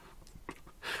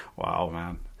 Wow,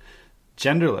 man.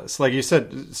 Genderless. Like you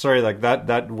said, sorry, like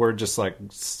that word just like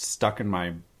stuck in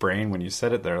my brain when you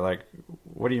said it there. Like,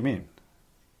 what do you mean?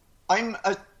 I'm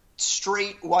a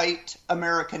straight white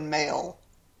American male,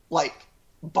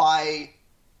 by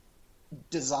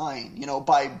design,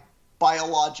 by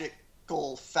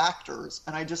biological factors,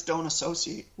 and I just don't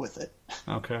associate with it.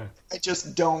 Okay. I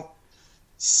just don't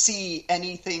see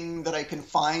anything that I can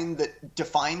find that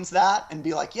defines that and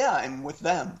be like, yeah, I'm with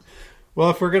them. Well,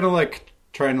 if we're gonna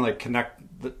try and connect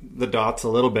the dots a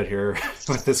little bit here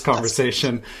with this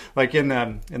conversation, like in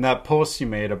that post you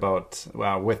made about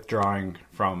withdrawing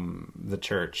from the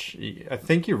church, I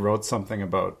think you wrote something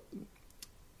about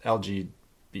LGBT.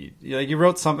 You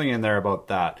wrote something in there about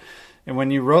that, and when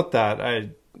you wrote that,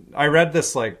 I read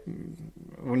this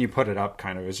when you put it up,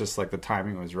 kind of, it's just the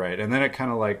timing was right, and then it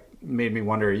kind of made me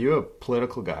wonder: are you a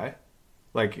political guy,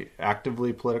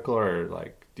 actively political,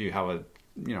 or do you have a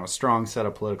strong set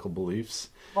of political beliefs?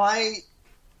 I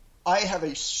have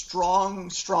a strong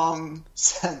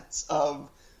sense of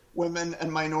women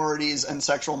and minorities and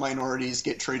sexual minorities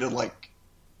get treated like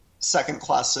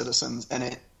second-class citizens, and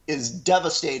it is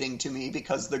devastating to me,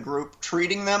 because the group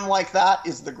treating them like that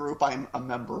is the group I'm a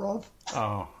member of.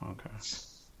 Oh,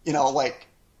 okay.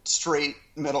 Straight,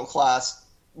 middle-class,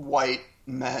 white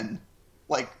men.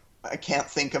 I can't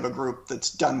think of a group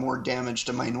that's done more damage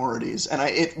to minorities, and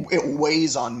it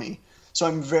weighs on me. So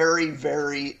I'm very,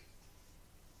 very,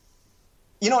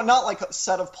 not a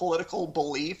set of political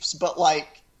beliefs, but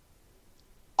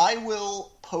I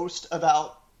will post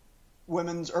about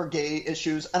women's or gay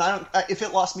issues, and if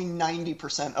it lost me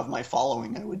 90% of my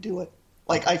following, I would do it.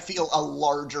 I feel a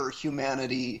larger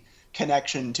humanity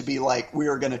connection to be we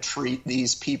are going to treat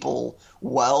these people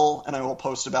well, and I will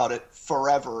post about it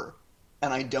forever.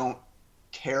 And I don't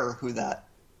care who that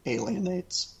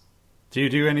alienates. Do you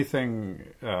do anything?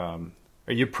 Are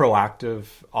you proactive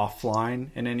offline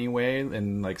in any way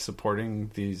in supporting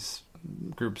these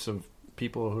groups of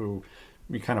people who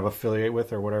you kind of affiliate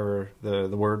with, or whatever the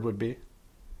word would be?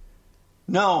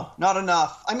 No, not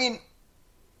enough. I mean,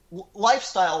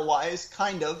 lifestyle-wise,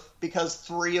 kind of, because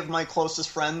 3 of my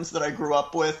closest friends that I grew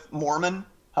up with, Mormon,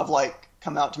 have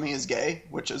come out to me as gay,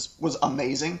 which was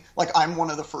amazing. I'm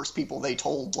one of the first people they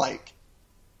told.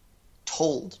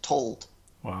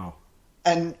 Wow.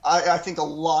 And I think a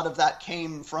lot of that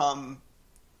came from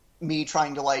me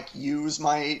trying to use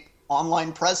my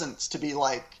online presence to be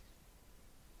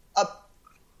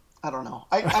I don't know.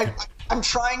 I'm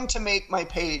trying to make my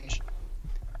page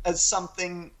as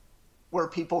something where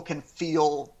people can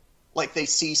feel like they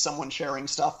see someone sharing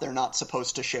stuff they're not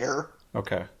supposed to share.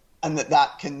 Okay. And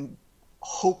that can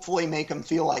hopefully make them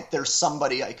feel like there's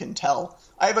somebody I can tell.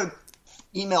 I have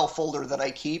email folder that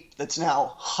I keep that's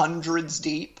now hundreds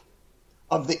deep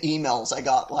of the emails I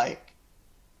got. Like,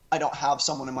 I don't have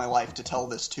someone in my life to tell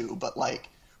this to, but like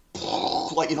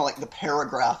the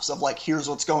paragraphs of like, here's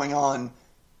what's going on.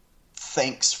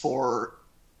 Thanks for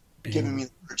giving me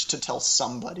the courage to tell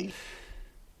somebody.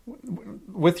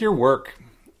 With your work,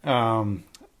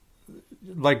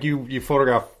 like you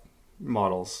photograph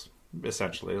models,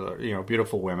 essentially,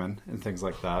 beautiful women and things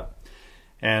like that.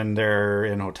 And they're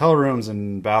in hotel rooms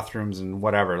and bathrooms and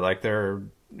whatever,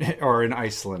 or in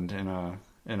Iceland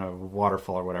in a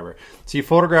waterfall or whatever. So you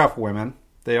photograph women.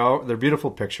 They're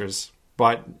beautiful pictures,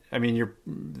 but I mean,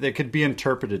 they could be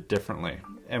interpreted differently.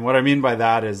 And what I mean by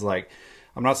that is, like,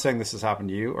 I'm not saying this has happened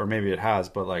to you, or maybe it has,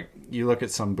 but like, you look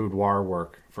at some boudoir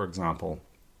work, for example,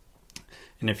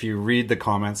 and if you read the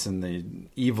comments and the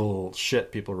evil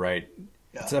shit people write,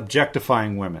 it's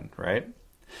objectifying women, right?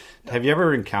 Yeah. Have you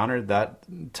ever encountered that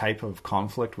type of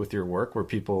conflict with your work where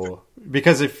people,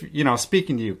 because if,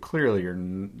 speaking to you, clearly you're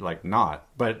like not,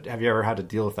 but have you ever had to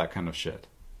deal with that kind of shit?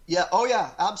 Yeah. Oh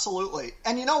yeah, absolutely.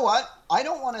 And you know what? I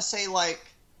don't want to say like,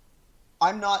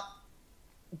 I'm not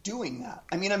doing that.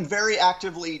 I mean, I'm very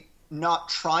actively not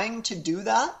trying to do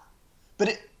that,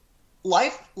 but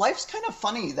life's kind of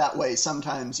funny that way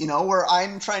sometimes, where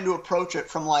I'm trying to approach it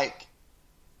from like,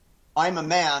 I'm a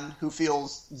man who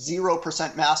feels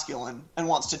 0% masculine and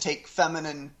wants to take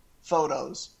feminine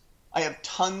photos. I have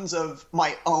tons of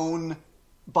my own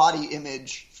body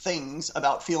image things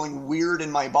about feeling weird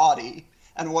in my body.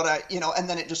 And and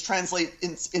then it just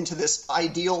translates into this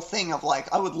ideal thing of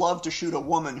like, I would love to shoot a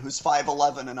woman who's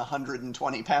 5'11" and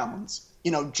 120 pounds,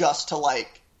 just to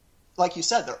like you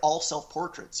said, they're all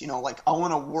self-portraits, like I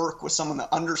want to work with someone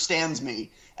that understands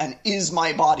me and is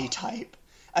my body type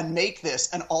and make this.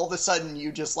 And all of a sudden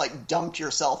you just like dumped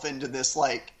yourself into this,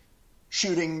 like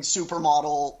shooting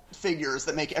supermodel figures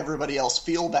that make everybody else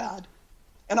feel bad.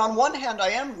 And on one hand, I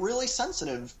am really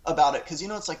sensitive about it because,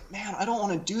 it's like, man, I don't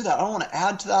want to do that. I don't want to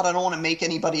add to that. I don't want to make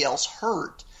anybody else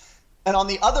hurt. And on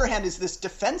the other hand is this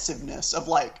defensiveness of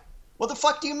like, what the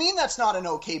fuck do you mean that's not an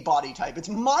okay body type? It's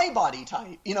my body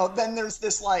type. Then there's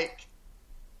this like,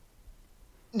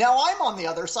 now I'm on the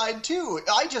other side too.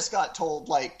 I just got told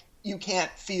like, you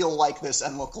can't feel like this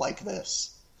and look like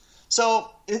this. So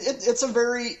it's a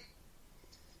very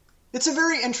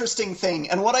interesting thing.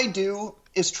 And what I do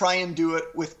is try and do it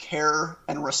with care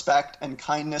and respect and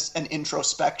kindness and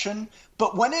introspection.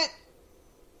 But when it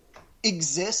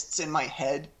exists in my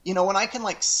head, when I can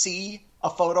like see a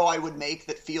photo I would make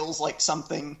that feels like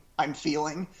something I'm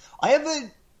feeling, I have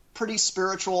a pretty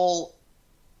spiritual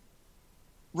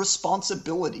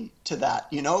responsibility to that,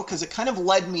 because it kind of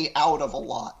led me out of a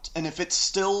lot. And if it's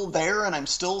still there and I'm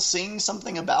still seeing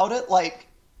something about it, like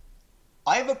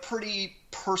I have a pretty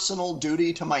personal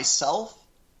duty to myself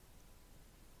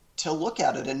to look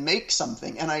at it and make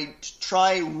something. And I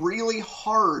try really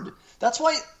hard.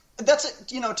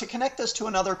 To connect this to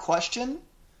another question,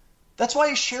 that's why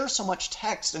I share so much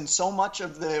text and so much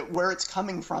of where it's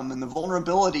coming from and the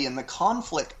vulnerability and the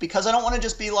conflict, because I don't want to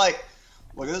just be like,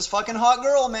 look at this fucking hot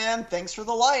girl, man. Thanks for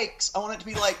the likes. I want it to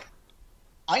be like,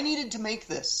 I needed to make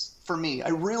this for me. I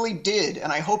really did.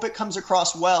 And I hope it comes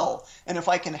across well. And if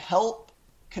I can help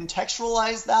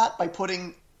contextualize that by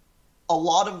putting a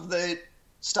lot of the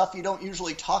stuff you don't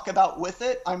usually talk about with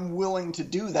it, I'm willing to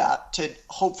do that to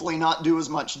hopefully not do as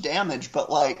much damage.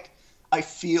 But like, I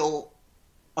feel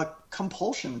a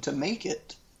compulsion to make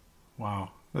it. Wow.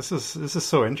 This is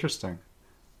so interesting.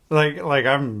 Like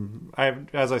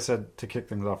as I said, to kick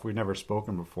things off, we've never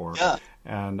spoken before. Yeah.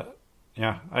 And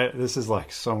this is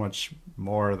like so much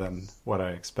more than what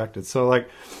I expected. So like,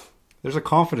 there's a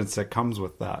confidence that comes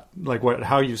with that. Like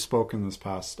how you've spoken this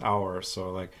past hour or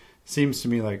so, like, seems to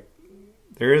me like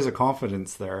there is a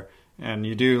confidence there. And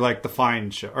you do like the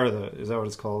Find show, or is that what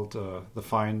it's called? The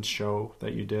Find show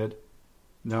that you did?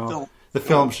 No, the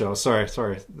film show. Sorry.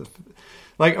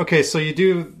 Like, okay, so you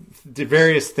do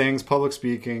various things, public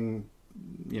speaking,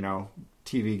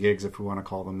 TV gigs, if we want to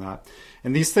call them that.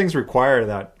 And these things require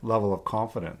that level of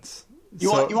confidence.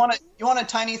 You want a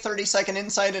tiny 30-second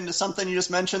insight into something you just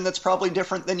mentioned that's probably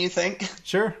different than you think?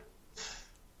 Sure.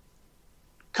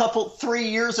 3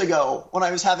 years ago, when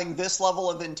I was having this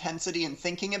level of intensity and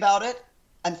thinking about it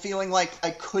and feeling like I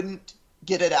couldn't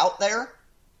get it out there,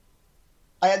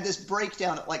 I had this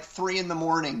breakdown at like 3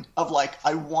 a.m. of like,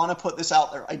 I want to put this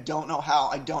out there. I don't know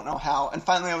how. And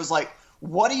finally I was like,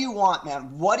 what do you want,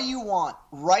 man? What do you want?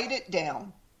 Write it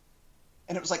down.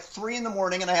 And it was like 3 a.m.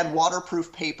 and I had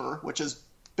waterproof paper, which has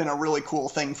been a really cool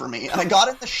thing for me. And I got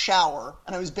in the shower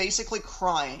and I was basically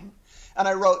crying. And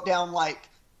I wrote down like,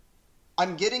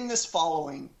 I'm getting this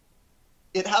following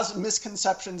It has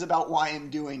misconceptions about why I'm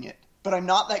doing it, but I'm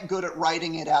not that good at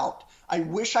writing it out. I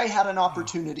wish I had an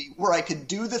opportunity where I could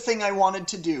do the thing I wanted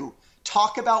to do,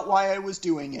 talk about why I was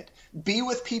doing it, be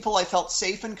with people I felt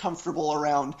safe and comfortable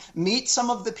around, meet some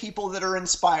of the people that are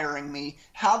inspiring me,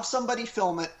 have somebody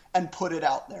film it, and put it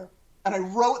out there. And I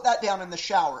wrote that down in the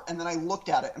shower, and then I looked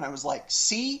at it, and I was like,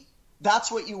 see,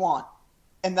 that's what you want.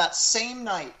 And that same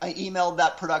night, I emailed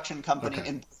that production company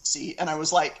in Boise, and I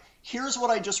was like, here's what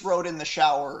I just wrote in the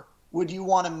shower. Would you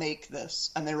want to make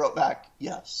this? And they wrote back,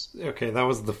 yes. Okay, that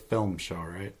was the film show,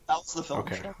 right? That was the film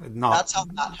show. Not, that's how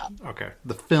that happened. Okay,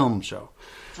 the film show.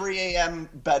 3 a.m.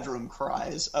 bedroom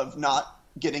cries of not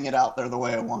getting it out there the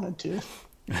way I wanted to.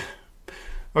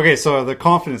 Okay, so the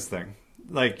confidence thing.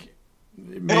 Like,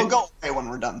 it'll go away when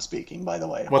we're done speaking, by the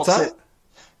way. What's that?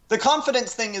 The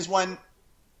confidence thing is when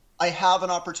I have an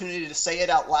opportunity to say it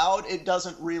out loud, it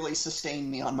doesn't really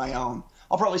sustain me on my own.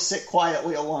 I'll probably sit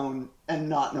quietly alone and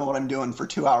not know what I'm doing for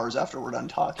 2 hours after we're done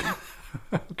talking.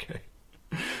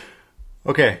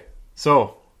 Okay.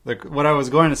 So what I was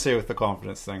going to say with the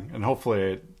confidence thing, and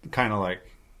hopefully it kind of like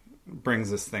brings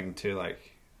this thing to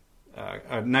like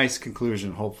a nice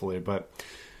conclusion, hopefully. But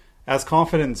as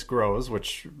confidence grows,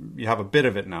 which you have a bit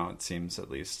of it now, it seems at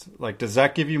least, like, does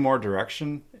that give you more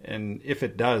direction? And if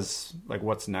it does, like,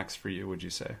 what's next for you, would you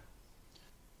say?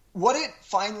 What it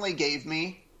finally gave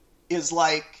me is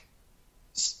like,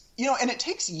 you know, and it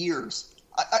takes years.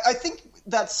 I think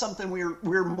that's something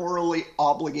we're morally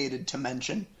obligated to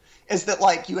mention, is that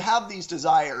like you have these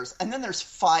desires and then there's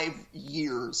 5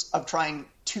 years of trying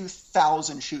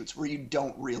 2,000 shoots where you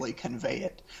don't really convey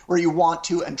it, where you want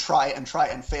to and try and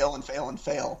fail and fail and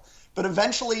fail. But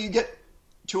eventually you get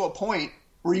to a point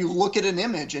where you look at an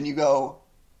image and you go,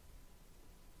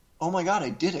 oh my God, I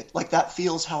did it. Like that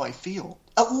feels how I feel.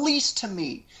 At least to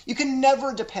me. You can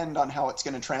never depend on how it's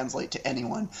going to translate to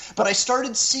anyone. But I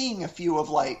started seeing a few of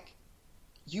like,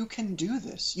 you can do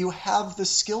this. You have the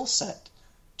skill set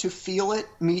to feel it,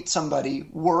 meet somebody,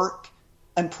 work,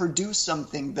 and produce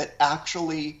something that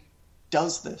actually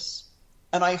does this.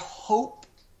 And I hope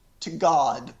to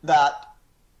God that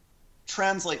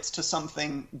translates to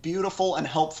something beautiful and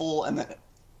helpful and that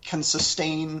can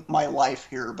sustain my life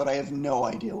here, but I have no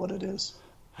idea what it is.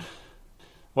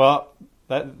 Well,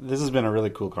 this has been a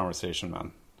really cool conversation,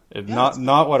 man.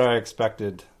 Not what I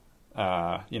expected, when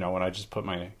I just put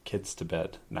my kids to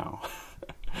bed now.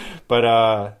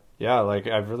 But yeah, like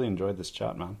I've really enjoyed this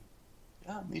chat, man.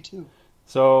 Yeah, me too.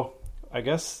 So I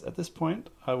guess at this point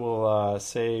I will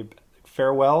say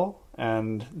farewell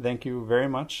and thank you very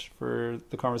much for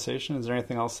the conversation. Is there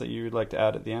anything else that you'd like to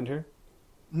add at the end here?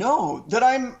 No, that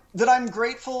I'm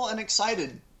grateful and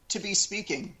excited to be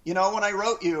speaking. You know, when I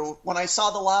wrote you, when I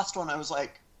saw the last one, I was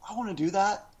like, I want to do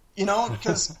that, you know,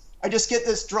 because I just get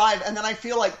this drive. And then I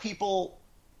feel like people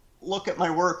look at my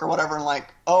work or whatever and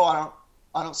like, oh,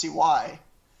 I don't see why.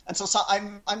 And so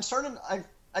I'm starting,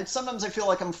 sometimes I feel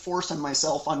like I'm forcing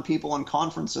myself on people in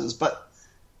conferences, but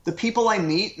the people I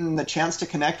meet and the chance to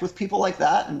connect with people like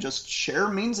that and just share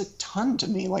means a ton to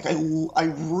me. Like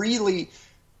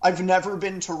I've never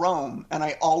been to Rome and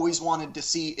I always wanted to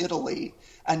see Italy.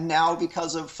 And now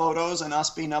because of photos and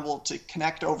us being able to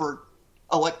connect over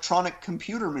electronic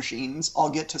computer machines,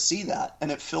 I'll get to see that.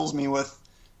 And it fills me with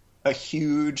a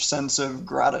huge sense of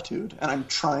gratitude. And I'm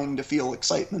trying to feel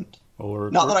excitement. Well,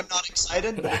 not that I'm not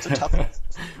excited, but it's a tough one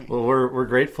for me. Well, we're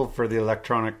grateful for the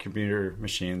electronic computer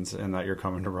machines and that you're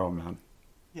coming to Rome, man.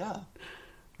 Yeah. All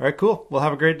right, cool. Well,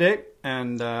 have a great day.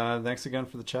 And thanks again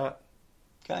for the chat.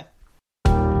 Okay.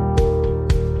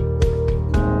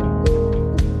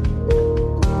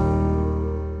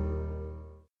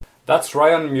 That's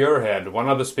Ryan Muirhead, one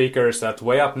of the speakers at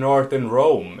Way Up North in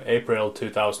Rome, April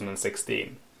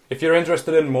 2016. If you're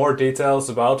interested in more details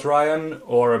about Ryan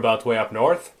or about Way Up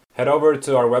North, head over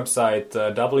to our website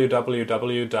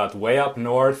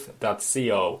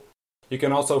www.wayupnorth.co. You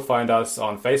can also find us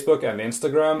on Facebook and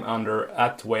Instagram under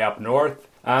 @WayUpNorth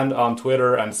and on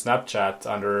Twitter and Snapchat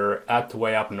under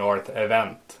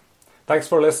 @WayUpNorthEvent. Thanks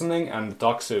for listening and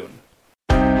talk soon.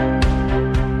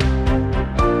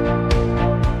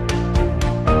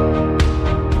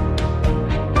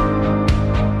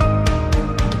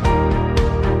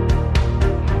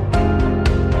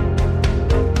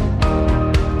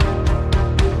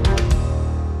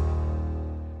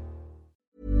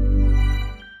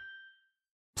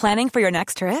 Planning for your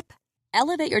next trip?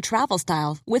 Elevate your travel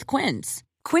style with Quince.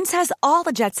 Quince has all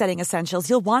the jet-setting essentials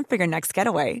you'll want for your next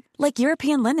getaway, like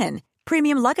European linen,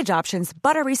 premium luggage options,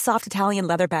 buttery soft Italian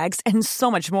leather bags, and so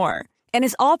much more. And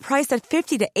is all priced at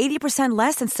 50 to 80%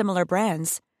 less than similar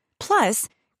brands. Plus,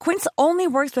 Quince only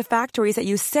works with factories that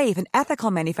use safe and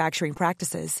ethical manufacturing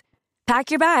practices.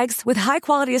 Pack your bags with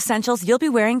high-quality essentials you'll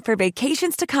be wearing for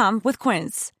vacations to come with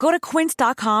Quince. Go to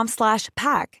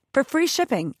quince.com/pack for free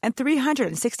shipping and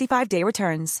 365-day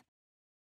returns.